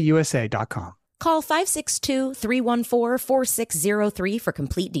HyundaiUSA.com. Call 562-314-4603 for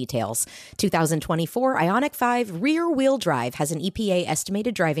complete details. 2024 Ioniq 5 rear-wheel drive has an EPA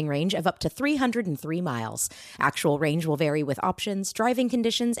estimated driving range of up to 303 miles. Actual range will vary with options, driving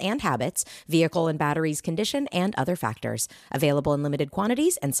conditions and habits, vehicle and batteries condition, and other factors. Available in limited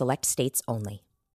quantities and select states only.